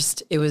it's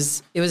just it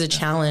was a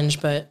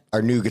challenge. But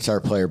our new guitar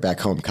player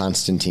back home,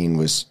 Constantine,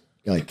 was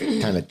like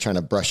kind of trying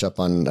to brush up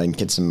on and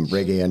get some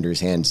reggae under his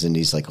hands, and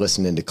he's like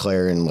listening to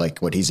Claire and like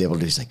what he's able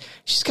to do. He's like,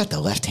 she's got the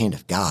left hand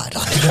of God.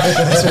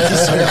 That's what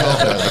he's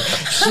saying. Like,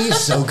 she is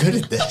so good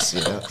at this,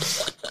 you know.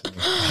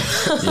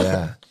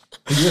 Yeah.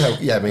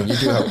 I mean, you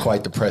do have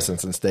quite the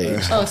presence on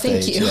stage. Oh,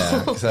 thank you.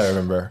 Yeah, because I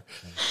remember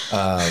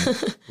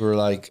we were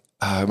like,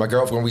 my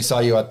girlfriend, when we saw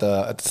you at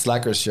the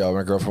Slackers show,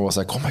 my girlfriend was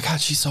like, oh my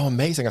God, she's so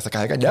amazing. I was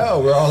like, I know.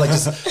 We're all like,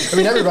 just, I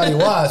mean, everybody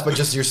was, but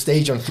just your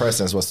stage on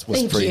presence was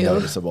pretty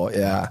noticeable.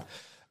 Yeah.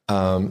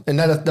 And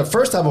then the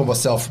first album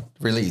was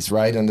self-released,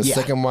 right? And the Yeah.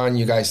 second one,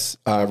 you guys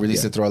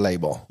released it through a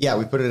label. Yeah,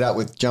 we put it out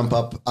with Jump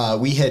Up.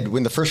 We had,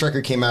 when the first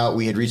record came out,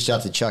 we had reached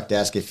out to Chuck to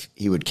ask if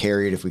he would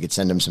carry it, if we could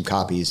send him some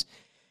copies.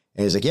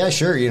 And he's like, yeah,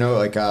 sure. You know,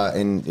 like,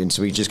 and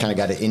so we just kind of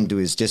got it into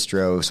his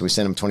distro. So we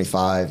sent him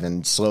 25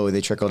 and slowly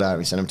they trickled out.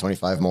 We sent him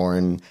 25 more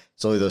and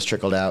slowly those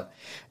trickled out.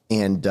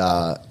 And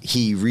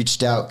he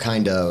reached out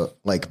kind of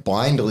like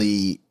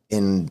blindly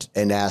and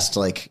asked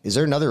like, is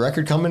there another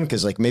record coming?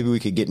 Cause like maybe we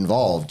could get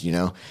involved, you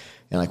know?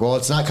 And like, well,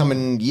 it's not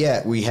coming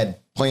yet. We had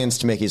plans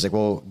to make it. He's like,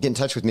 well, get in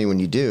touch with me when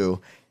you do.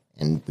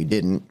 And we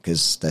didn't,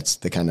 because that's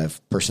the kind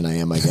of person I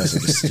am, I guess. I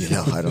just, you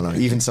know, I don't know.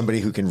 Even somebody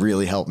who can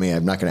really help me,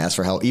 I'm not going to ask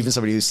for help. Even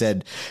somebody who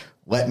said,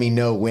 let me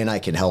know when I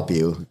can help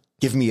you.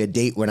 Give me a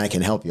date when I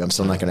can help you. I'm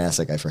still not going to ask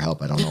that guy for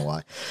help. I don't know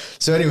why.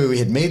 So anyway, we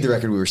had made the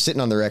record. We were sitting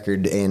on the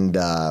record and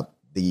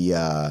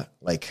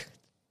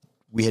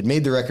we had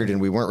made the record and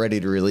we weren't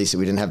ready to release it.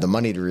 We didn't have the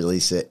money to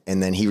release it.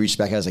 And then he reached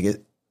back. I was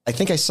like, I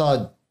think I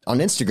saw on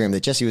Instagram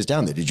that Jesse was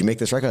down there. Did you make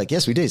this record? Like,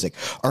 yes, we did. He's like,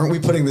 aren't we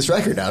putting this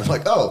record out? I'm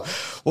like, oh,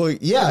 well,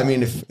 yeah. I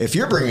mean, if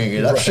you're bringing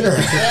it up,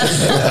 sure.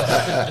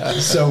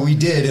 So we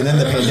did. And then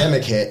the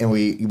pandemic hit and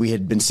we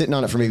had been sitting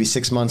on it for maybe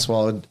 6 months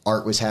while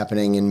art was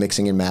happening and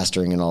mixing and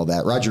mastering and all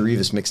that. Roger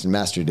Rivas mixed and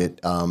mastered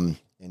it. And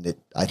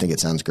I think it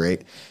sounds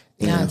great.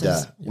 And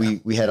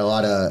we had a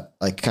lot of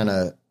like kind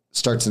of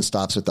starts and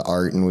stops with the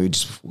art and we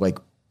just like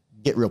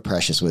get real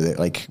precious with it.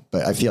 Like,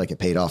 but I feel like it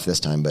paid off this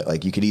time, but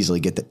like you could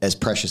easily get as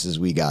precious as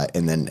we got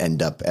and then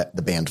end up at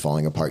the band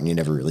falling apart and you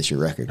never release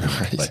your record.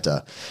 Right. But,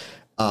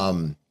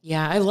 but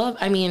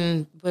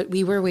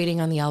we were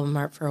waiting on the album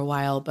art for a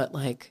while, but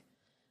like,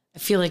 I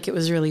feel like it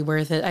was really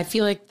worth it. I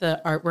feel like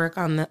the artwork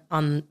on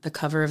the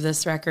cover of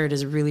this record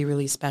is really,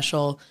 really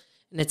special.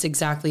 And it's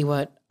exactly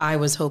what I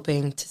was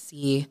hoping to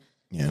see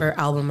for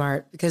album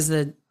art because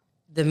the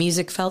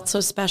music felt so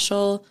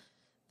special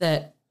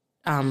that,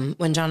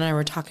 when John and I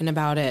were talking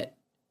about it,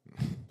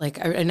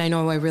 like, I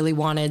know I really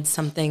wanted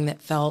something that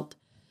felt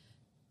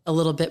a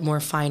little bit more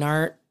fine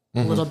art,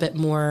 a little bit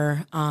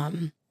more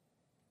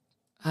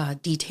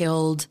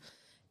detailed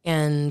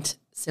and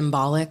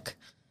symbolic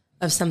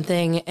of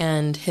something.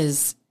 And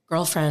his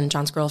girlfriend,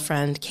 John's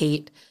girlfriend,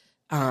 Kate,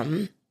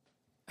 one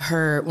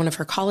of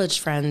her college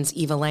friends,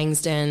 Eva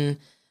Langston,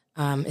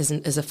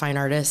 is a fine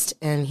artist.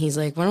 And he's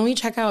like, why don't we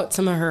check out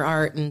some of her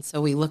art? And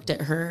so we looked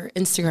at her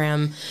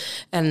Instagram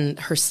and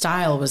her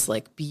style was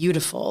like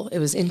beautiful. It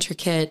was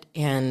intricate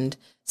and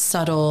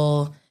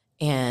subtle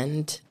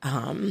and,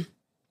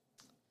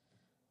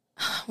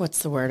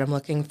 what's the word I'm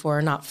looking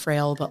for? Not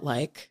frail, but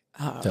like,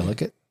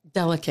 Delicate.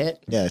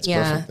 yeah, it's perfect.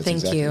 That's Thank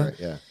exactly you. right,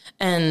 yeah.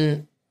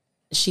 And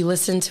she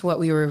listened to what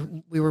we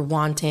were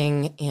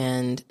wanting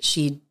and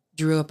she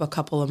drew up a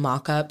couple of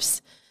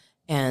mock-ups.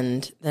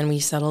 And then we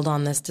settled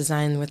on this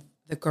design with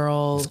the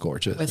girl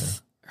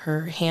with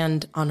her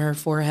hand on her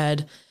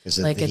forehead. Because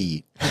of the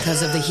heat.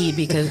 Because of the heat.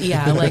 Because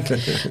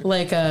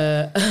like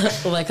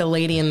a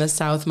lady in the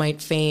South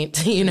might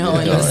faint, in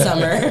the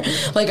summer,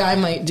 like I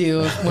might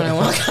do when I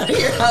walk out of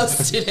your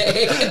house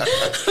today.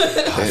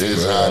 It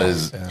is hot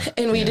as.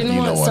 And we didn't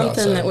want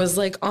something that was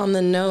like on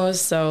the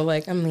nose. So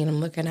like, I'm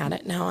looking at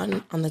it now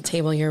on the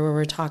table here where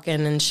we're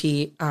talking, and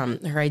she,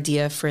 her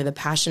idea for the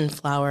passion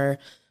flower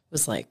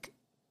was like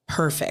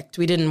perfect.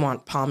 We didn't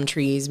want palm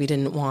trees. We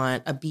didn't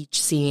want a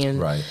beach scene.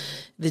 Right.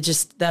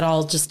 That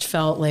all just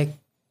felt like,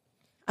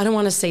 I don't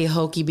want to say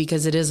hokey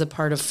because it is a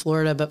part of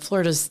Florida, but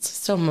Florida's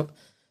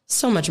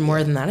so much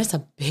more than that. It's a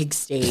big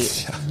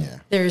state. Yeah.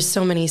 There's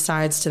so many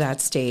sides to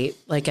that state,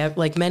 like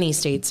many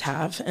states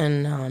have.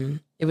 And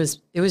it was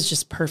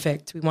just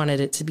perfect. We wanted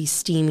it to be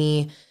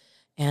steamy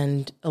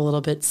and a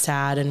little bit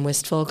sad and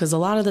wistful. Cause a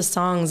lot of the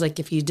songs, like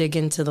if you dig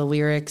into the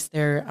lyrics,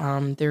 they're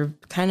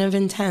kind of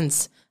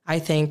intense. I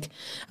think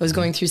I was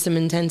going through some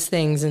intense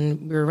things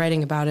and we were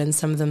writing about it, and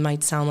some of them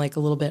might sound like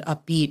a little bit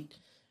upbeat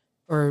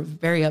or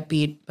very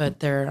upbeat, but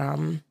they're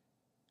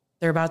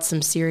about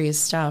some serious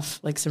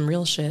stuff, like some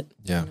real shit.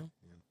 Yeah.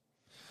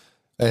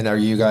 And are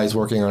you guys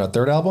working on a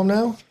third album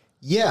now?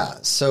 Yeah.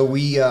 So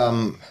we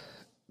kind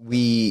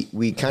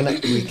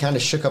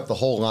of shook up the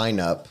whole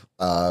lineup.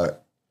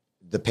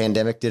 The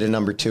pandemic did a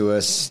number to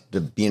us. The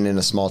being in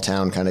a small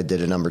town kind of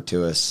did a number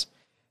to us.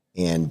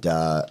 And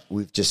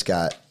we've just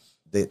got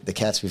the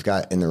cats we've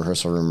got in the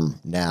rehearsal room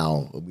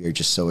now. We are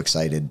just so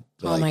excited.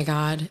 Oh my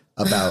God.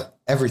 About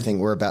everything.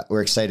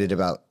 We're excited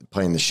about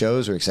playing the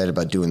shows. We're excited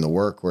about doing the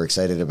work. We're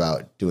excited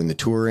about doing the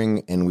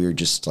touring, and we're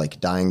just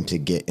like dying to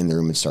get in the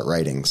room and start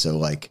writing. So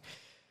like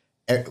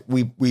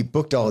we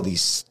booked all of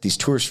these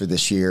tours for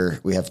this year.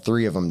 We have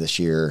 3 of them this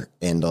year,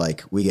 and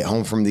like we get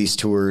home from these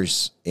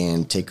tours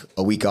and take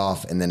a week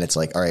off, and then it's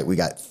like, all right, we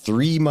got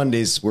 3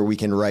 Mondays where we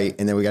can write,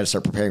 and then we got to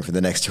start preparing for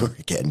the next tour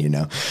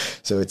again,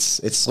 So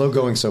it's slow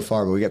going so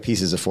far, but we got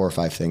pieces of 4 or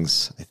 5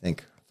 things, I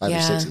think 5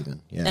 or 6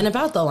 even. Yeah. And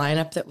about the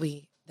lineup that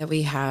we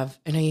have,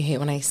 I know you hate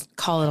when I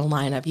call it a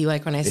lineup. You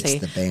like when I say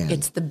the band.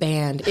 It's the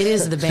band. It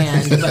is the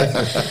band.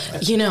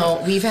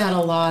 But, we've had a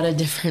lot of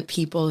different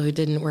people who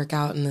didn't work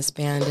out in this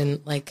band. And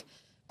like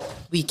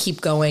we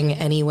keep going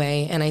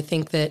anyway. And I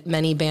think that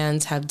many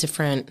bands have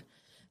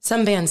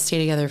some bands stay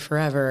together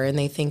forever, and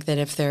they think that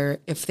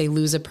if they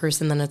lose a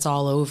person, then it's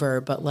all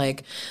over. But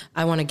like,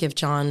 I want to give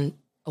John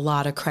a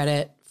lot of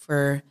credit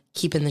for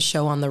keeping the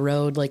show on the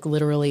road, like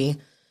literally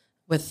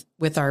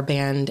with our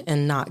band,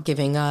 and not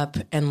giving up,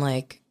 and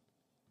like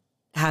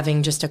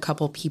having just a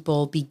couple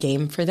people be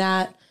game for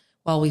that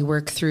while we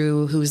work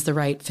through who's the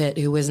right fit,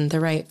 who isn't the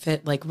right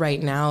fit. Like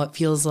right now, it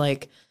feels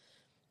like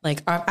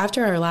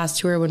after our last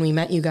tour, when we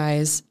met you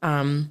guys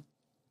a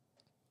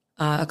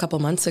couple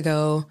months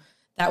ago,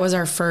 that was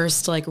our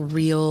first like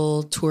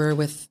real tour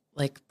with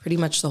like pretty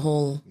much the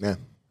whole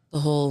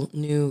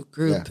new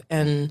group. Yeah.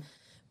 And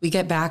we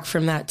get back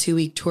from that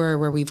 2-week tour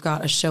where we've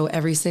got a show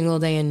every single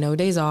day and no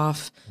days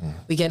off.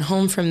 We get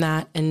home from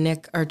that, and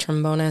Nick, our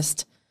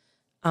trombonist,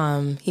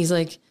 he's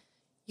like,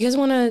 "You guys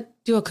want to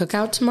do a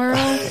cookout tomorrow?"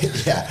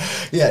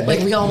 Yeah. Like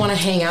we all want to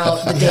hang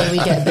out the day we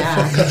get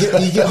back.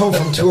 You get home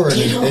from tour, and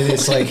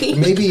it's like,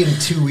 maybe in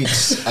 2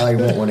 weeks I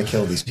won't want to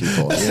kill these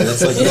people.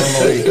 That's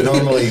like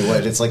normally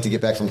what it's like to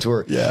get back from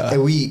tour. Yeah.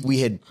 And we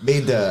had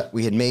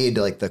made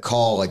like the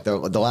call, like the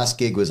last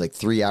gig was like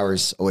 3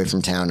 hours away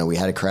from town, and we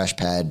had a crash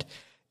pad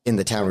in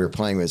the town we were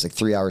playing with. It was like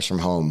 3 hours from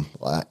home,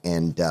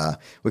 and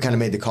we kind of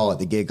made the call at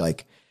the gig,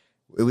 like,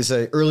 it was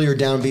an earlier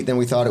downbeat than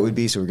we thought it would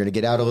be, so we're going to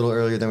get out a little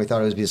earlier than we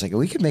thought it would be. It's like,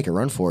 we could make a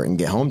run for it and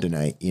get home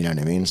tonight. You know what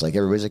I mean? It's like,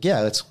 everybody's like, yeah,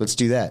 let's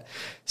do that.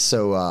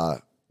 So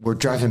we're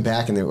driving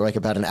back, and we're like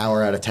about an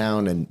hour out of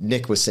town, and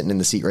Nick was sitting in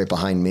the seat right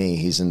behind me.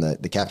 He's in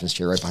the captain's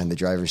chair right behind the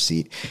driver's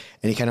seat,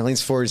 and he kind of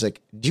leans forward. He's like,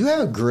 "Do you have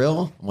a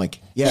grill?" I'm like,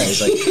 "Yeah."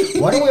 He's like,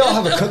 "Why don't we all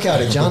have a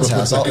cookout at John's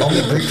house? I'll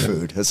make Greek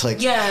food." It's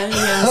like,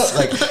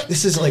 like,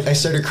 this is like, I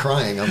started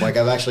crying. I'm like,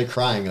 I'm actually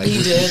crying. Like,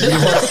 You did.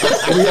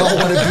 We all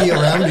want to be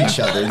around each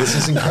other. This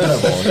is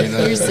incredible. You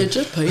know? You're such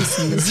a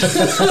Pisces.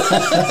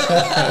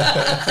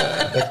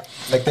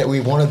 like that, we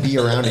want to be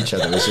around each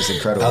other. It's just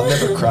incredible. I'll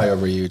never cry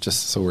over you,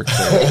 just so we're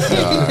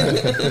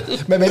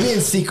clear. Maybe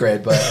in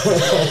secret, but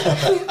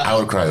I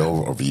would cry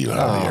over you out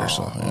of here.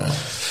 So, yeah.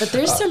 But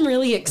there's some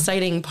really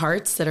exciting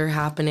parts that are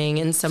happening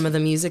in some of the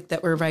music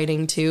that we're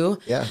writing too.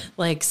 Yeah.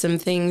 Like some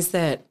things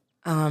that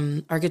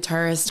our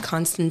guitarist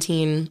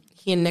Constantine,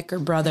 he and Nick are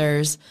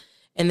brothers,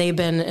 and they've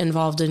been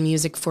involved in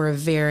music for a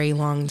very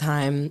long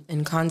time.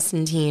 And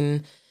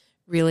Constantine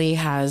really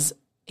has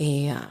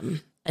a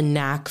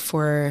knack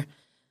for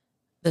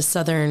the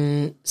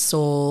Southern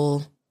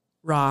soul,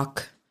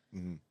 rock,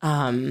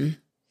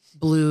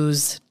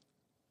 blues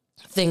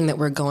thing that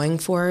we're going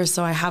for.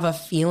 So I have a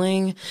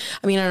feeling,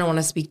 I mean, I don't want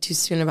to speak too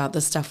soon about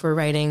the stuff we're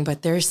writing,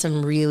 but there's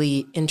some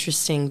really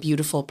interesting,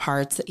 beautiful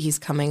parts that he's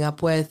coming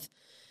up with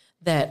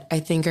that I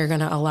think are going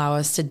to allow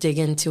us to dig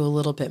into a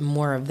little bit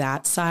more of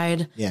that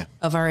side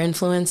of our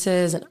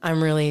influences. And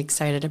I'm really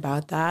excited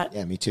about that.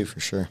 Yeah, me too,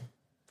 for sure.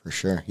 For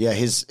sure. Yeah,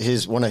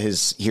 his one of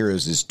his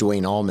heroes is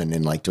Duane Allman,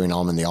 and like Duane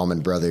Allman, the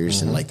Allman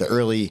Brothers, and like the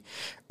early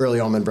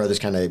Allman Brothers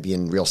kind of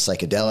being real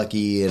psychedelic-y,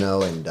 you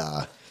know, and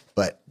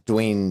but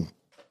Duane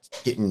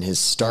getting his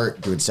start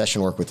doing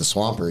session work with the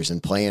Swampers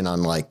and playing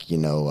on like, you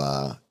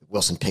know,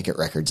 Wilson Pickett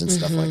records and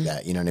stuff like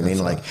that. You know what I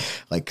mean?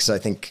 Like so I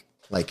think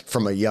like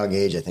from a young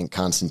age, I think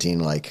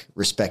Constantine like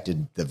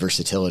respected the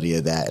versatility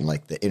of that and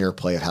like the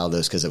interplay of how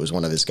those, because it was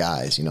one of his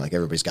guys, you know, like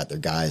everybody's got their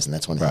guys and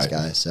that's one of his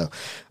guys. So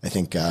I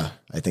think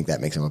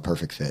that makes him a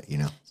perfect fit, you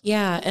know?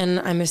 Yeah. And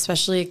I'm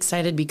especially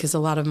excited because a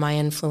lot of my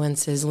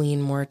influences lean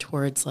more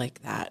towards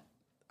like that.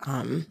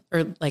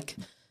 Or like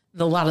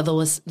a lot of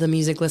the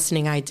music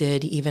listening I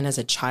did even as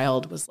a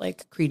child was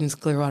like Creedence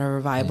Clearwater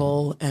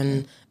Revival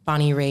and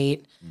Bonnie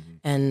Raitt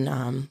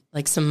and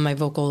like some of my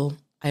vocal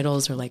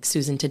idols are like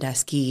Susan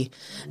Tedeschi.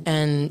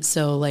 And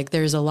so like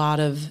there's a lot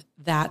of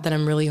that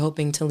I'm really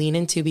hoping to lean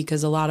into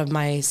because a lot of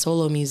my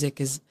solo music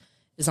is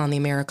on the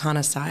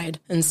Americana side.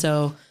 And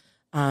so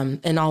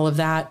and all of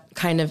that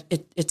kind of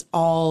it's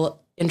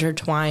all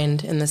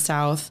intertwined in the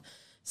South.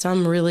 So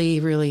I'm really,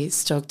 really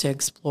stoked to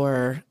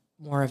explore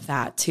more of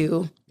that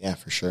too. Yeah,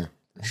 for sure.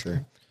 For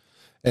sure.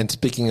 And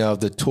speaking of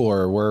the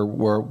tour,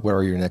 where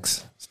are your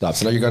next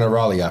stops? I know you're going to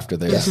Raleigh after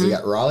this. Yes, we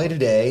got Raleigh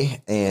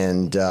today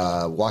and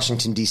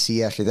Washington,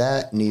 D.C. after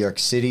that, New York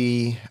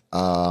City,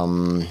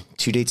 2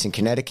 dates in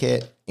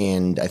Connecticut.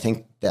 And I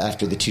think that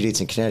after the 2 dates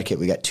in Connecticut,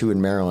 we got 2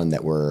 in Maryland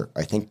that were,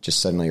 I think,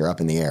 just suddenly are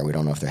up in the air. We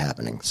don't know if they're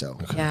happening. So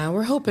yeah,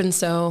 we're hoping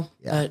so.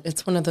 Yeah. But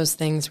it's one of those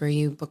things where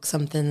you book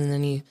something and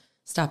then you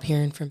stop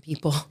hearing from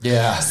people.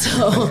 Yeah.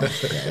 So,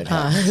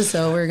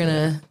 so we're going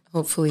to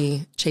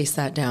hopefully chase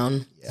that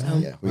down. Yeah. So.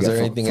 Yeah. Was there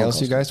anything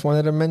else you guys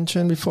wanted to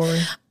mention before?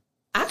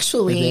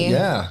 Actually,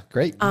 yeah,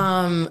 great.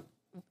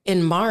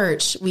 In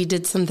March, we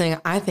did something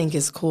I think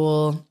is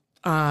cool.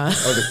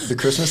 The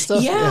Christmas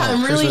stuff? Yeah,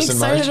 I'm really Christmas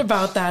excited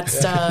about that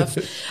stuff.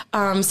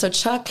 So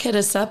Chuck hit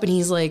us up and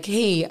he's like,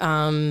 hey,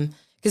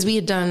 because we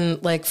had done,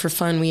 like, for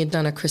fun, we had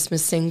done a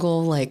Christmas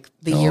single, like,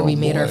 the year we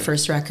made our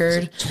first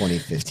record.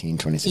 2015,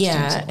 2016.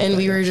 Yeah, and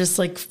we were just,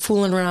 like,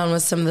 fooling around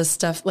with some of the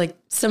stuff. Like,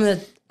 some of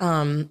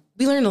the,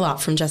 we learned a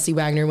lot from Jesse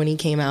Wagner when he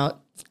came out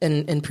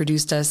and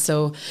produced us.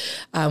 So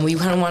we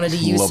kind of wanted to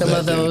use Love some that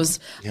of dude. those.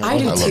 Yeah, I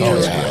do I love too.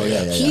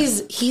 that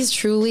guy. He's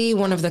truly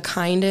one of the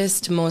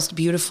kindest, most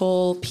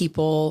beautiful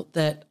people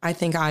that I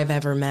think I've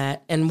ever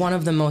met, and one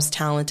of the most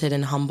talented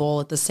and humble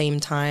at the same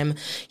time.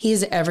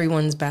 He's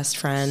everyone's best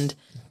friend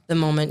the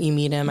moment you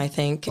meet him, I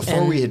think.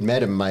 Before we had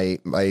met him,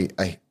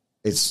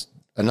 it's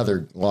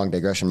another long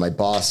digression. My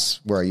boss,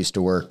 where I used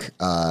to work,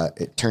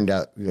 it turned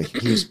out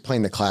he was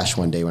playing the Clash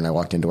one day when I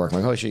walked into work.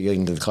 I'm like, oh, shit, you're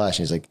getting into the Clash.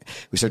 And he's like,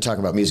 we started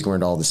talking about music. We're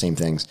into all the same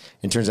things.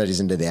 And it turns out he's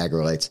into the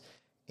Agrolites.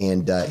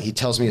 And he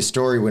tells me a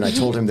story when I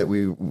told him that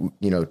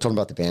told him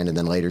about the band, and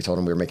then later told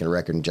him we were making a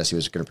record and Jesse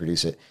was going to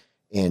produce it.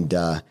 And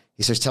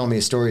he starts telling me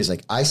a story. He's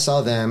like, I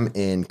saw them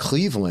in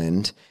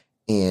Cleveland,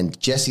 and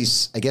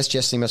I guess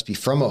Jesse must be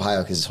from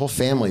Ohio because his whole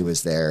family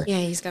was there. Yeah,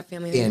 he's got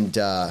family there.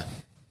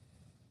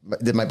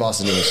 And my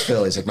boss's name was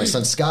Phil. He's like, my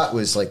son Scott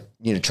was like,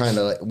 trying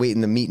to wait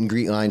in the meet and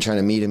greet line, trying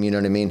to meet him, you know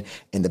what I mean?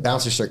 And the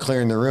bouncers start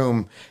clearing the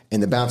room,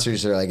 and the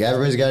bouncers are like,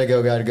 everybody's got to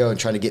go, and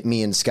trying to get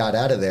me and Scott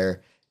out of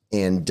there.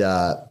 And,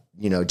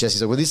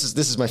 Jesse's like, well, this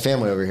is my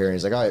family over here. And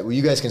he's like, all right, well,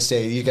 you guys can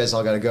stay. You guys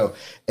all got to go.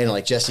 And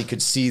like Jesse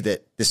could see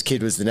that this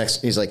kid was the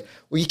next. He's like,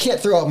 well, you can't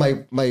throw out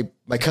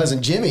my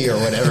cousin Jimmy or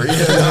whatever. You know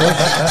what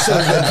I mean? So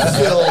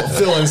then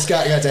Phil and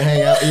Scott got to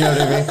hang out. You know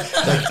what I mean?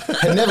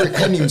 Like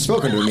hadn't even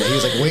spoken to him yet. He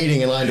was like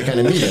waiting in line to kind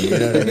of meet him. You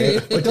know what I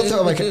mean? Like, don't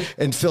throw out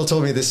and Phil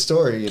told me this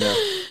story.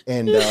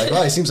 And like,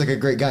 wow, he seems like a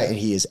great guy, and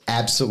he is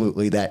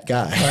absolutely that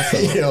guy.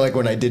 Like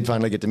when I did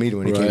finally get to meet him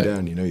when he came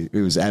down, he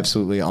was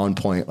absolutely on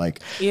point.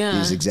 Like, he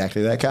was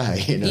exactly that guy.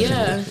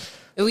 Yeah,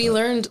 we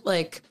learned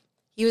like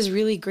he was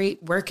really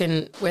great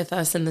working with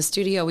us in the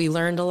studio. We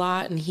learned a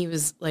lot, and he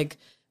was like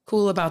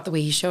cool about the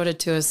way he showed it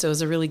to us. So it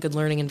was a really good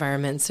learning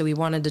environment. So we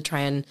wanted to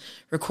try and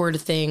record a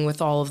thing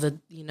with all of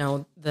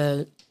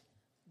the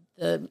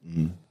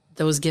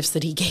those gifts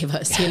that he gave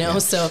us,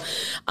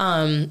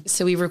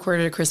 So we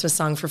recorded a Christmas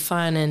song for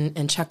fun,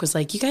 and Chuck was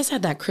like, you guys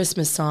had that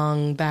Christmas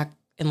song back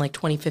in like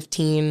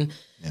 2015.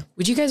 Yeah.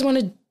 Would you guys want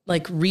to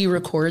like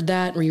re-record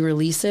that,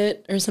 re-release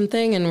it or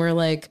something? And we're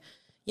like,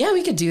 yeah,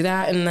 we could do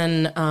that. And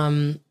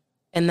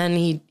then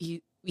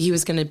he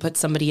was going to put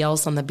somebody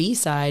else on the B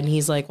side, and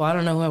he's like, well, I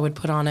don't know who I would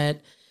put on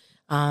it.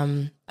 I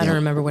don't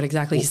remember what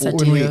exactly he said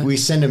to you. We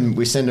send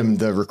him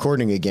the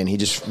recording again. He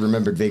just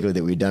remembered vaguely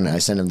that we'd done it. I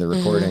sent him the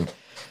recording.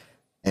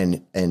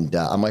 And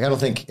I'm like, I don't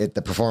think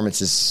the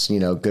performance is,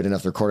 good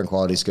enough. The recording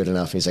quality is good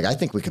enough. He's like, I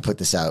think we could put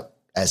this out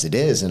as it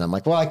is. And I'm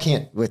like, well, I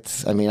can't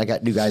I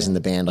got new guys in the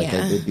band. Like,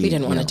 we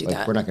didn't want to do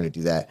that. We're not going to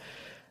do that.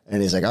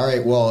 And he's like, all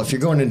right, well, if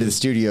you're going into the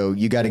studio,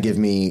 you got to give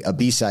me a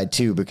B-side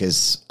too,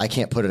 because I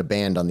can't put a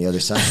band on the other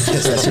side of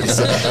this. That's what he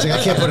said. He's like,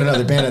 I can't put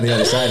another band on the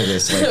other side of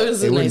this. Like,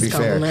 it wouldn't be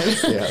compliment.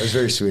 Fair. Yeah, it was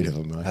very sweet of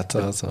him. That's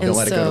awesome. Don't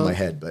let it go to my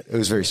head, but it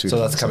was very sweet. So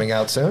that's coming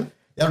out soon?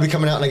 That'll be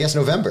coming out in, I guess,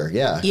 November.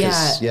 Yeah.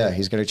 Yeah.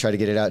 He's going to try to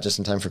get it out just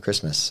in time for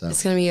Christmas. So.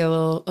 It's going to be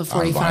a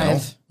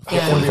 45.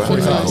 Yeah.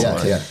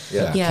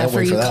 45. Yeah,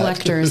 for you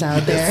collectors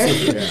out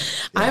there.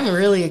 I'm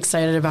really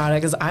excited about it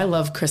because I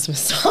love Christmas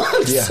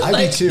songs. Yeah,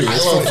 I do too. I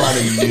love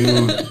finding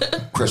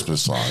new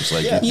Christmas songs.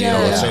 Like,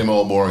 the same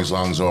old boring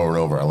songs over and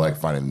over. I like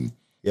finding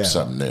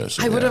something new.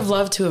 So, I would have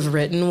loved to have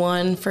written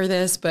one for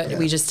this, but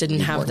we just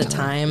didn't have the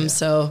time.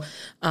 So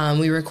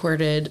we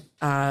re-recorded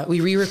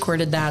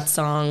that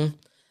song,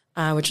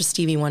 which was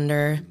Stevie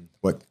Wonder.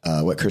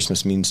 What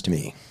Christmas means to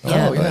me.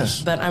 Yeah,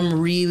 but I'm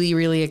really,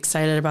 really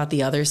excited about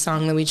the other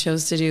song that we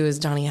chose to do is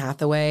Donny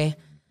Hathaway.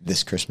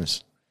 This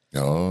Christmas.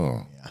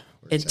 Oh. Yeah.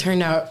 It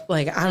turned out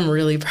like I'm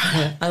really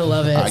proud. I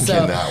love it. I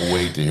cannot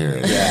wait to hear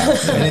it. Yeah.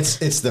 And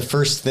it's the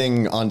first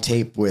thing on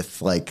tape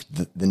with like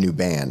the new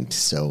band.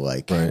 So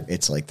like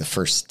it's like the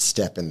first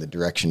step in the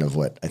direction of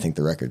what I think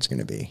the record's going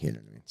to be. You know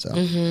what I mean? So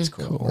it's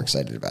cool. We're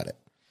excited about it.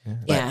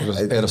 Yeah.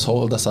 It'll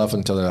hold us up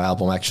until the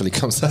album actually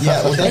comes out.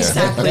 Yeah, well,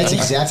 that's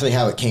exactly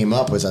how it came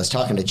up. Was I was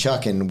talking to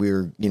Chuck, and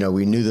we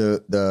knew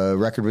the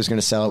record was going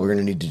to sell. We were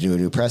going to need to do a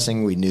new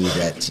pressing. We knew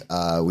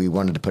that we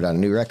wanted to put out a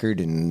new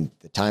record, and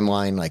the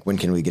timeline, like when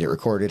can we get it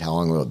recorded? How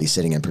long will it be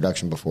sitting in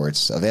production before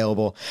it's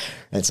available?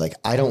 And it's like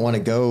I don't want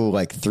to go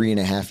like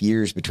 3.5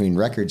 years between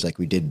records like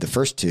we did the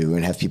first two,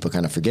 and have people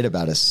kind of forget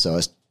about us. So I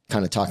was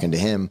kind of talking to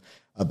him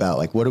about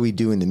like what do we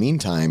do in the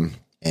meantime.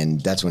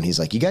 And that's when he's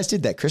like, you guys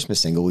did that Christmas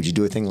single. Would you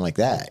do a thing like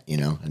that?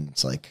 And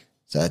it's like,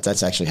 so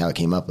that's actually how it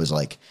came up, was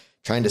like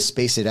trying to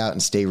space it out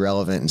and stay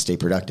relevant and stay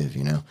productive,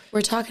 We're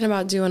talking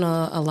about doing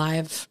a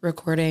live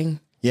recording.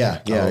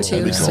 Yeah.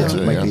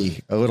 It might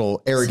be a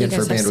little arrogant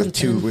for a band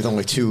with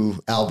only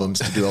 2 albums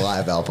to do a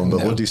live album,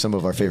 but we'll do some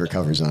of our favorite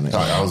covers on it.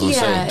 I was going to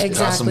say,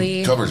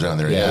 exactly. Some covers on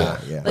there. Yeah.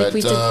 Like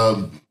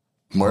but,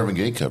 Marvin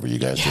Gaye cover you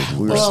guys did. That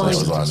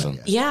was awesome.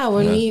 Yeah,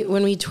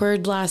 when we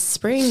toured last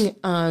spring,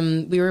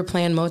 we were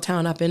playing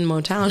Motown up in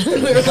Motown,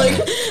 and we were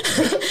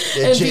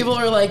like, people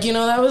were like,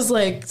 that was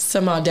like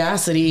some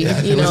audacity,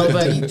 but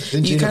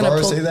didn't Gene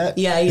Navarro say that?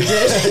 Yeah, he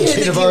did.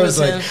 Gene Navarro was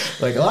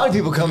like a lot of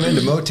people come into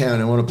Motown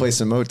and want to play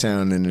some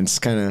Motown, and it's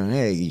kind of,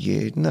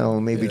 hey,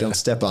 maybe don't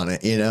step on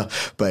it,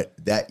 but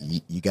that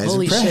you guys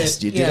Holy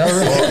impressed. Shit. You did all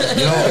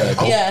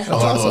right. A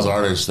lot of those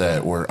artists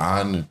that were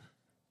on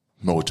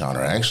Motown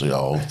are actually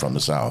all from the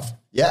South.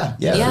 Yeah,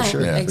 Yeah, for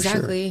sure.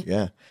 exactly. For sure.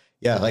 Yeah.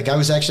 Yeah, like I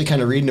was actually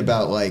kind of reading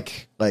about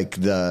like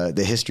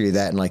the history of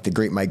that and like the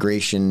Great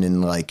Migration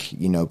and like,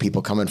 you know,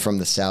 people coming from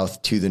the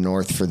South to the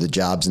North for the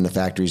jobs in the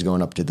factories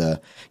going up to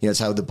the, you know, it's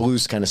how the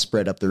blues kind of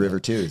spread up the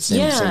river too. It's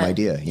same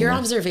idea. Your know?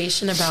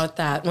 observation about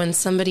that when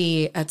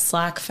somebody at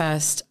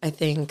Slackfest, I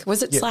think,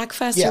 was it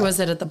Slackfest or was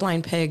it at the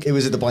Blind Pig? It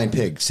was at the Blind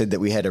Pig, said that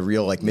we had a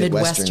real like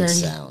Midwestern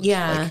sound.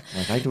 Yeah.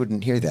 Like I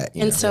wouldn't hear that.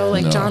 You and know? so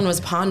like John was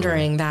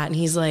pondering that and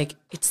he's like,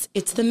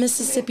 it's the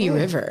Mississippi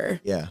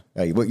River. Yeah.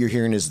 What you're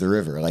hearing is the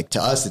river. Like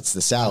to us, it's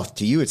the South.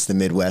 To you, it's the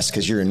Midwest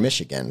because you're in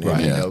Michigan. Right.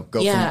 And, you know,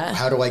 from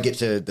how do I get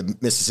to the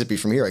Mississippi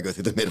from here? I go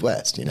through the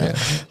Midwest, you know,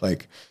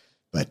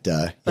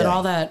 but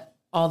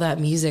all that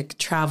music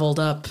traveled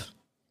up.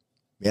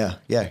 Yeah.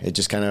 Yeah. It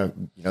just kind of,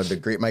 you know, the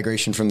Great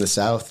Migration from the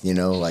South, you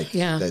know, like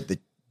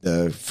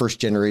the first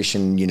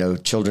generation, you know,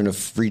 children of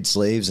freed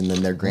slaves and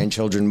then their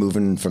grandchildren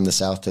moving from the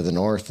South to the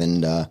North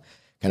and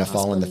kind of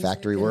following the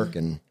factory work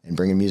and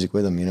bringing music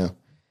with them, you know.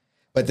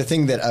 But the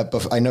thing that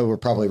I know we're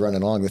probably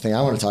running along, the thing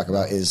I want to talk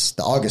about is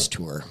the August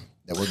tour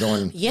that we're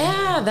going.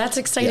 Yeah, that's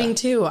exciting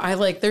too. I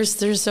like,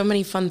 there's so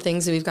many fun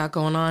things that we've got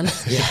going on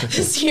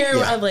this year.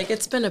 Yeah. I'm like,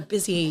 it's been a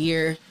busy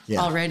year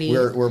already.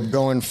 We're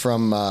going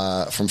from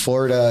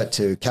Florida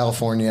to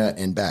California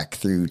and back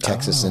through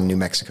Texas and New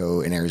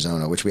Mexico and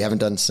Arizona, which we haven't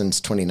done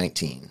since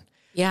 2019.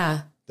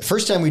 Yeah. The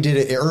first time we did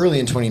it early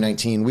in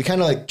 2019, we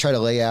kind of like try to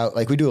lay out,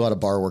 like we do a lot of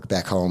bar work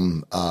back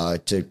home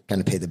to kind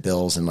of pay the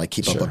bills and like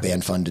keep up a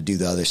band fund to do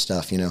the other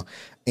stuff, you know.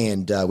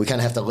 And we kind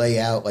of have to lay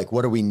out like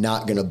what are we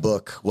not going to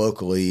book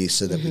locally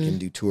so that we can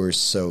do tours.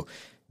 So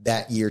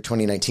that year,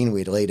 2019, we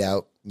had laid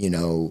out, you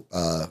know,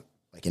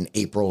 like in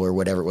April or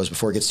whatever it was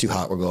before it gets too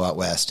hot, we'll go out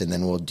west and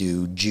then we'll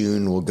do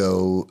June, we'll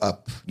go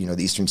up, you know,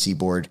 the Eastern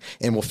Seaboard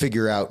and we'll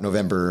figure out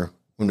November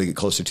when we get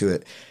closer to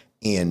it.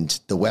 And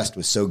the West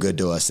was so good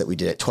to us that we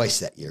did it twice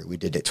that year. We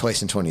did it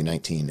twice in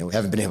 2019 and we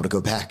haven't been able to go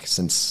back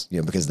since, you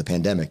know, because of the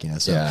pandemic, you know,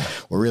 so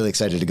we're really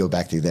excited to go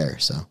back through there.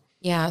 So.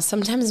 Yeah.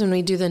 Sometimes when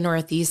we do the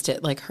Northeast,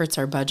 it like hurts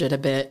our budget a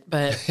bit,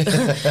 but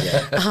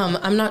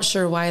I'm not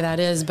sure why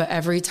that is, but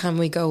every time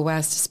we go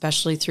West,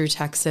 especially through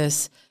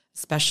Texas,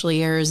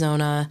 especially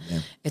Arizona,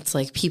 it's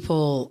like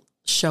people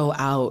show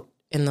out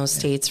in those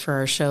states for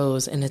our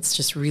shows. And it's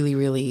just really,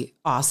 really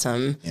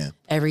awesome. Yeah.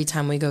 Every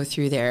time we go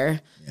through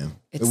there. Yeah.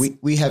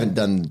 We haven't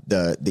done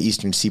the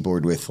Eastern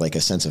Seaboard with like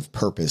a sense of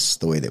purpose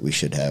the way that we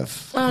should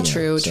have. Oh,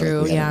 true.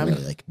 We haven't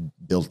really like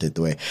built it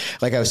the way,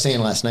 like I was saying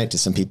last night to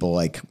some people,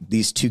 like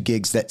these two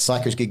gigs, that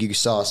Slackers gig you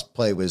saw us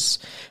play was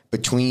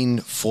between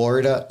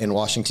Florida and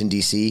Washington,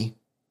 DC.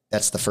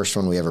 That's the first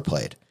one we ever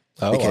played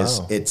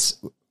because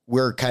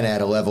we're kind of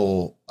at a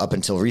level up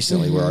until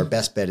recently where our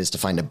best bet is to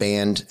find a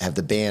band, have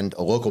a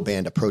local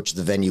band approach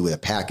the venue with a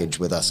package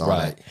with us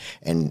on it.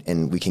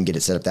 And we can get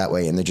it set up that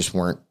way. And there just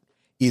weren't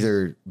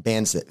either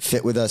bands that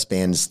fit with us,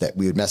 bands that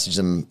we would message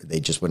them. They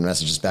just wouldn't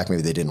message us back.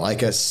 Maybe they didn't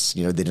like us.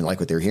 You know, they didn't like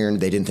what they were hearing.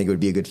 They didn't think it would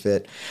be a good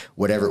fit,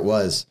 whatever it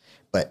was.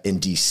 But in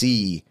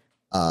DC,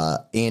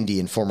 Andy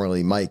and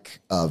formerly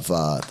Mike of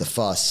the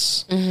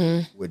Fuss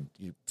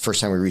first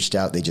time we reached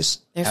out, they're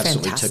absolutely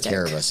fantastic. Took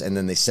care of us. And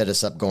then they set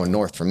us up going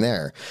north from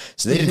there.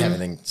 So they didn't have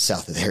anything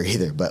south of there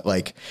either. But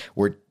like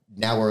we're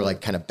like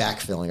kind of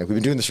backfilling. Like we've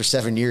been doing this for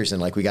 7 years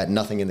and like we got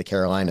nothing in the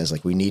Carolinas.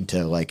 Like we need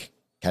to like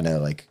kind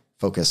of like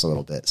focus a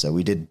little bit. So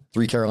we did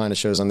 3 Carolina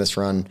shows on this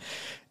run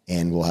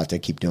and we'll have to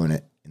keep doing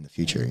it in the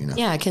future, you know?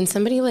 Yeah. Can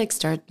somebody like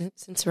start,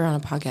 since we're on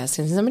a podcast,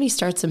 can somebody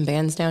start some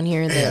bands down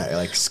here? That,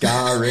 like ska,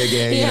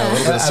 reggae, you know, a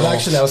little bit of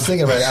soul. I was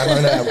thinking about it. I'm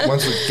gonna,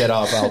 once we get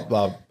off,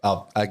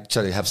 I'll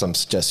actually have some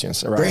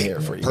suggestions around here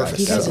for you. Perfect.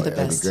 You guys are the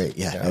best. That'd be great.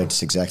 Yeah,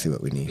 that's exactly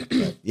what we need.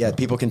 But yeah,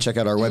 people can check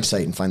out our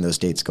website and find those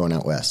dates going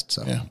out west.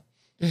 So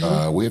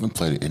we haven't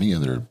played any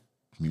other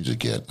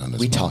music yet on this.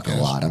 We talk a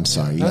lot. I'm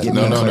sorry. You get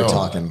me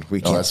talking.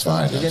 We can't. That's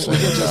fine. We can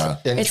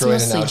just intro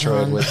it and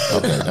outro it with.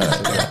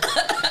 Okay.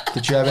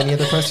 Did you have any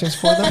other questions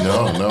for them? No.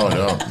 All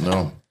right.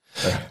 Well,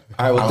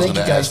 I was thank you going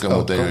to guys. ask them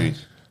what they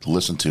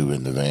listen to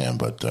in the van,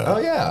 but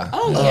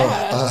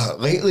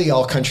lately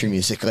all country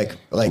music, like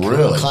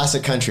really?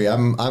 Classic country.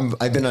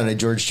 I've been on a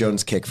George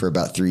Jones kick for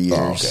about 3 years.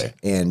 Oh, okay.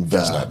 And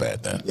that's not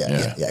bad then.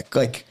 Yeah.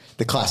 Like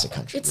the classic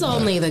country. It's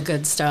only the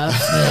good stuff.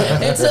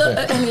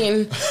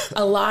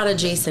 A lot of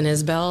Jason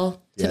Isbell.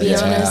 To be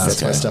honest,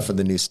 that's my stuff for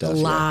the new stuff. A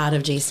lot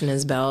of Jason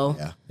Isbell.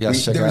 Yeah. There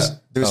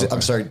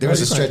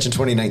was a stretch in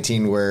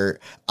 2019 where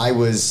I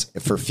was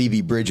for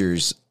Phoebe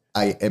Bridgers.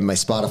 In my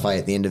Spotify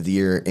at the end of the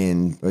year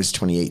it was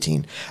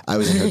 2018. I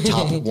was in her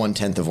top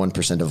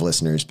 0.1% of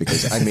listeners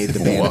because I made the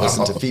band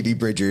listen to Phoebe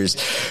Bridgers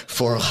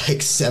for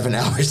like 7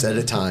 hours at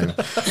a time.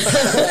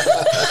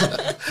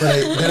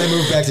 Then I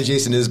moved back to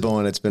Jason Isbell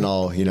and it's been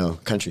all, you know,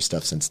 country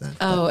stuff since then.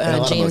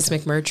 James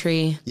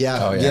McMurtry.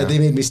 Yeah. They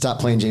made me stop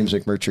playing James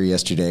McMurtry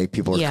yesterday.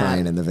 People were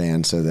crying in the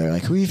van. So they're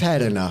like, we've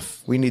had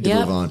enough. We need to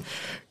move on.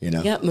 you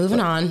know. Yep, moving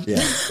on.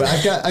 Yeah, but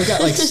I've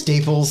got like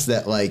staples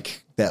that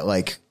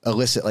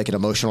elicit like an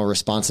emotional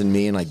response in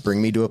me and like bring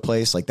me to a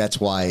place. Like that's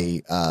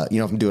why, if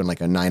I'm doing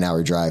like a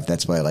 9-hour drive,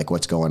 that's why like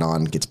What's Going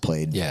On gets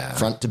played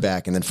front to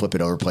back and then flip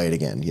it over, play it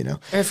again, you know.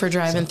 Or if we're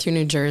driving through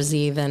New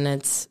Jersey, then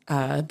it's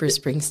Bruce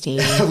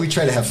Springsteen. We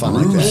try to have fun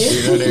like that.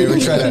 You know what I mean?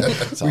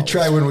 We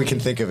try when we can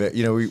think of it.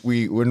 You know,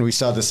 we when we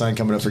saw the sign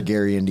coming up for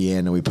Gary,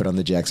 Indiana, we put on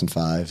the Jackson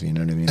 5, you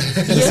know what I mean?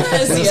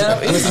 Yes, yeah.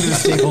 Listen to the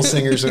staple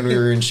singers when we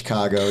were in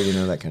Chicago, you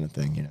know, that kind of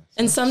thing, you know.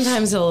 And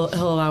sometimes he'll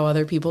allow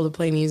other people to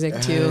play music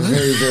too.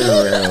 Very, very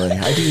rarely.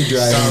 I do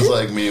drive. Sounds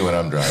like me when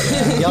I'm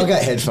driving. Y'all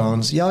got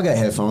headphones.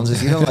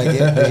 If you don't like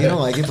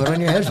it, put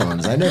on your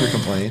headphones. I never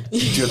complain.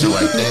 You have to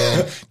like,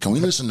 man, can we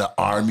listen to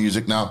our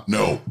music now?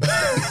 No.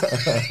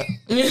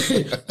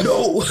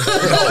 No.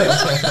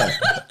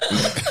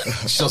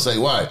 She'll say,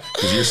 why?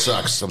 Because yours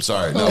sucks. I'm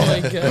sorry. No. Oh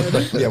my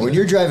God. Yeah, when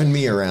you're driving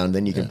me around,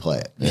 then you can play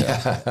it.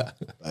 Yeah.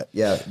 But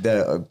yeah,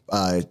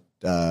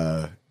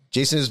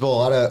 Jason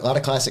Isbell, a lot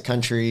of classic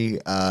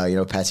country,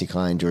 Patsy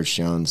Cline, George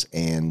Jones,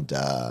 and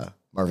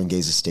Marvin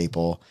Gaye's a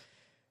staple.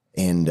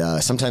 And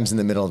sometimes in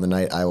the middle of the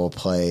night, I will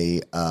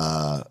play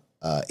the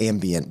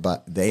ambient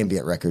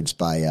records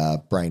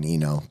by Brian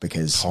Eno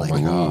because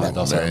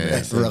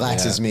that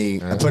relaxes me.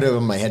 I put it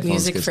on my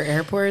headphones. Music for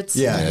airports.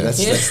 Yeah,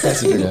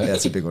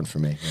 that's a big one for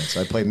me. Yeah,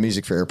 so I play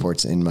music for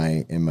airports in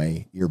my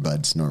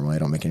earbuds normally. I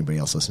don't make anybody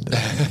else listen to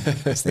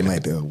that. So they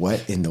might be,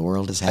 what in the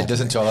world is happening? I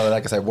listen to a lot of that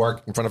because I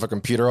work in front of a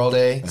computer all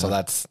day, so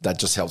that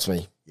just helps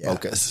me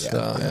focus.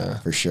 Yeah,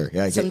 for sure.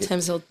 Yeah,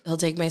 Sometimes he'll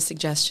take my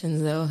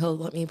suggestions though. He'll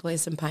let me play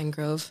some Pine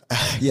Grove.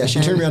 Yeah,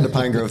 she turned me on to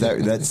Pine Grove.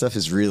 That stuff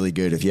is really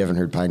good. If you haven't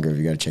heard Pine Grove,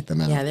 you got to check them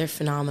out. Yeah, they're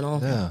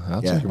phenomenal. Yeah,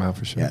 I'll check them out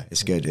for sure. Yeah,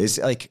 it's good.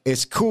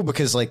 It's cool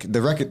because like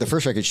the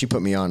first record she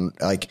put me on,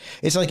 like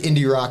it's like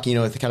indie rock, you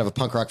know, with kind of a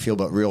punk rock feel,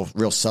 but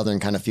real Southern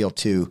kind of feel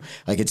too.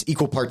 Like it's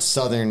equal parts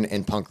Southern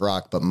and punk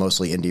rock, but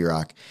mostly indie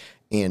rock.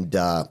 And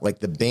like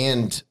the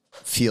band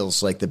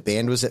feels like the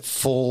band was at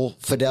full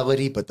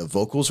fidelity, but the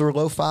vocals were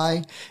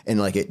lo-fi, and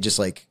like it just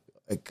like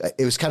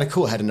it was kind of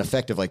cool. It had an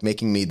effect of like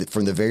making me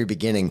from the very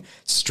beginning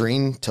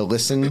strain to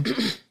listen.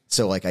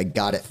 So like I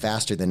got it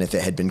faster than if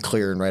it had been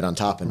clear and right on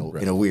top and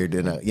in a weird,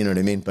 you know what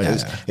I mean?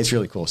 But it's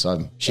really cool.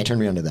 So she turned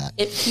me on to that.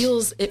 It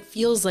feels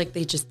like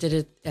they just did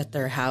it at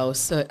their house.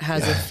 So it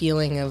has a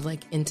feeling of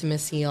like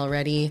intimacy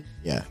already.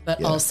 Yeah.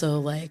 But also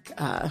like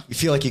you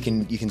feel like you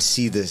can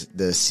see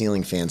the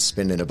ceiling fans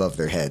spinning above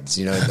their heads,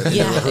 you know?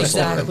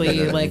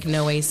 Exactly. Like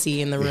no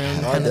AC in the room.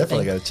 I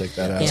definitely got to check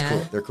that out. Yeah.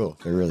 Cool. They're cool.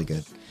 They're really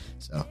good.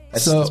 So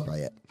that's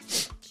probably it.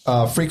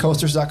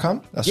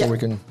 Freecoasters.com. That's where we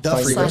can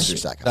find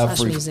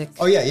thefreecoasters.com. Music.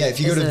 Oh yeah. If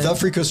you go to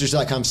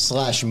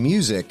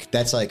thefreecoasters.com/music,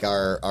 that's like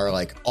our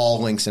like all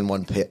links in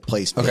one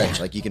place page. Okay.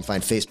 Like you can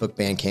find Facebook,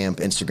 Bandcamp,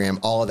 Instagram,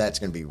 all of that's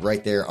going to be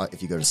right there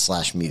if you go to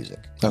 /music.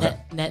 Okay.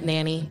 Net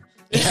Nanny.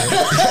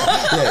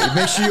 Yeah,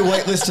 make sure you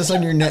whitelist us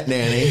on your Net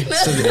Nanny.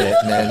 So Net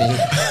Nanny.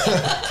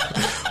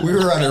 We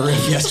were on a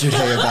riff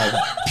yesterday about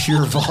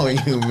pure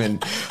volume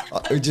and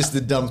just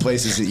the dumb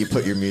places that you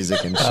put your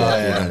music and shit. You know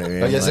what I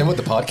mean? Oh, yeah, same with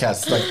the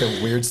podcast. Like the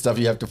weird stuff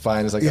you have to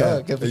find. It's like,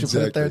 put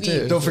it there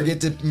too. Don't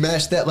forget to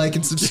mash that like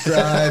and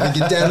subscribe and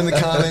get down in the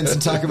comments and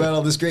talk about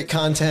all this great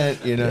content.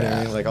 You know what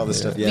I mean? Like all this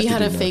stuff. We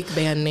had a fake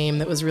band name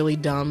that was really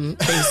dumb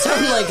based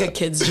on like a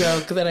kid's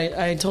joke that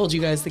I told you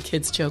guys the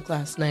kid's joke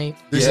last night.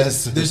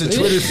 There's a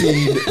Twitter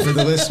feed for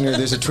the listener.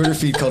 There's a Twitter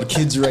feed called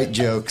Kids Write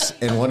Jokes,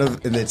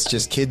 and it's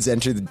just kids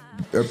enter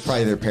or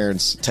probably their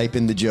parents type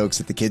in the jokes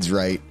that the kids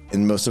write,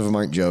 and most of them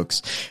aren't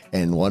jokes.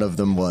 And one of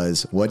them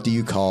was, "What do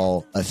you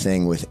call a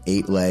thing with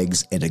 8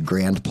 legs and a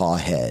grandpa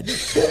head?"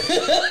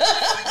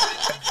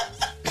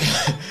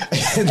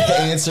 And the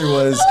answer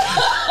was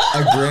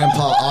a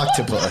grandpa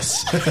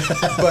octopus.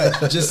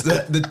 But just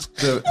the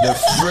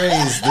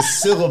phrase, the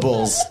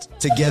syllables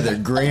together,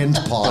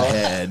 grandpa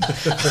head.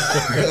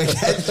 Like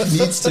that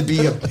needs to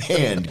be a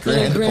band.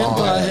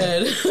 Grandpa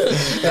Head.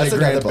 That's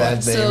another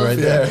band name right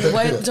there.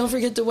 Don't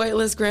forget to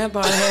whitelist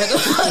Grandpa Head.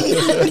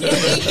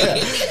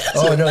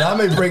 Oh no, that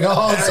may bring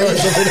all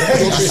sorts of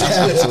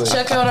Exactly.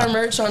 Check out our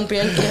merch on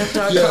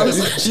bandcamp.com. You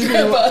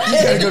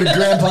gotta go to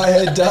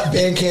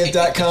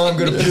grandpahead.bandcamp.com,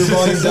 go to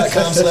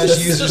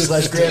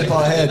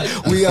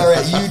purevolume.com/user/grandpahead. We are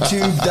at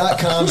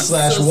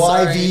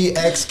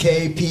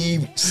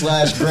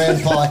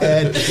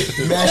youtube.com/YVXKP/grandpahead.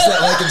 Mash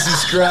that like and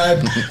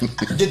subscribe.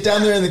 Get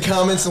down there in the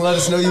comments and let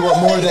us know you want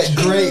more of that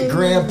great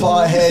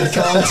Grandpa Head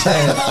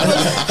content.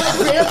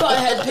 Grandpa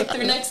Head picked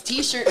their next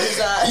t-shirt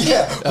design.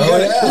 Yeah, we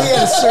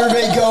got a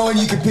survey going.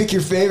 You can pick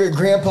your favorite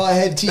Grandpa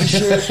Head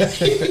t-shirt.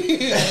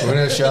 We're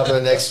gonna show up at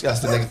the next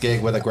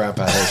gig with a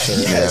Grandpa Head shirt.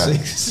 Yes,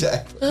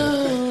 exactly.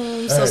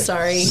 so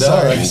sorry. No,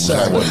 Sorry.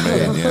 That one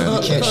man, yeah.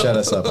 You can't shut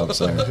us up. I'm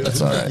sorry.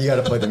 That's all right. You got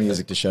to play the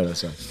music to shut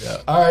us up.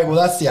 All right. Well,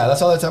 that's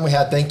all the time we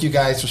had. Thank you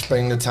guys for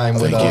spending the time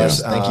with Thank you.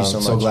 us. Thank you so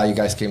So much. glad you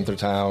guys came through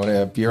town.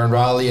 If you're in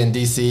Raleigh and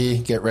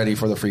DC, get ready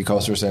for the Free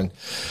Coasters, and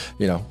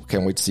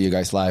can't wait to see you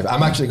guys live.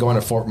 I'm actually going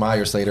to Fort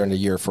Myers later in the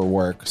year for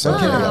work, so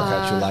maybe I'll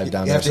catch you live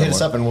down You there. have to hit us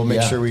somewhere. up, and we'll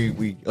make Yeah. sure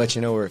we let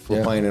you know if we're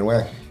Yeah. playing and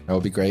where. That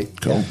would be great.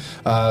 Cool.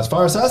 As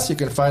far as us, you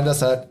can find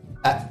us at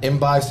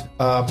Imbibes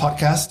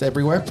Podcast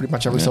everywhere, pretty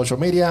much every social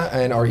media,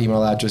 and our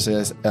email address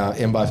is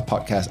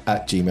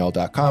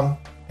imbibespodcast@gmail.com.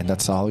 And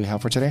that's all we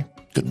have for today.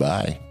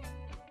 Goodbye.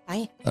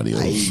 Bye.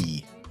 Adios.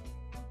 Bye.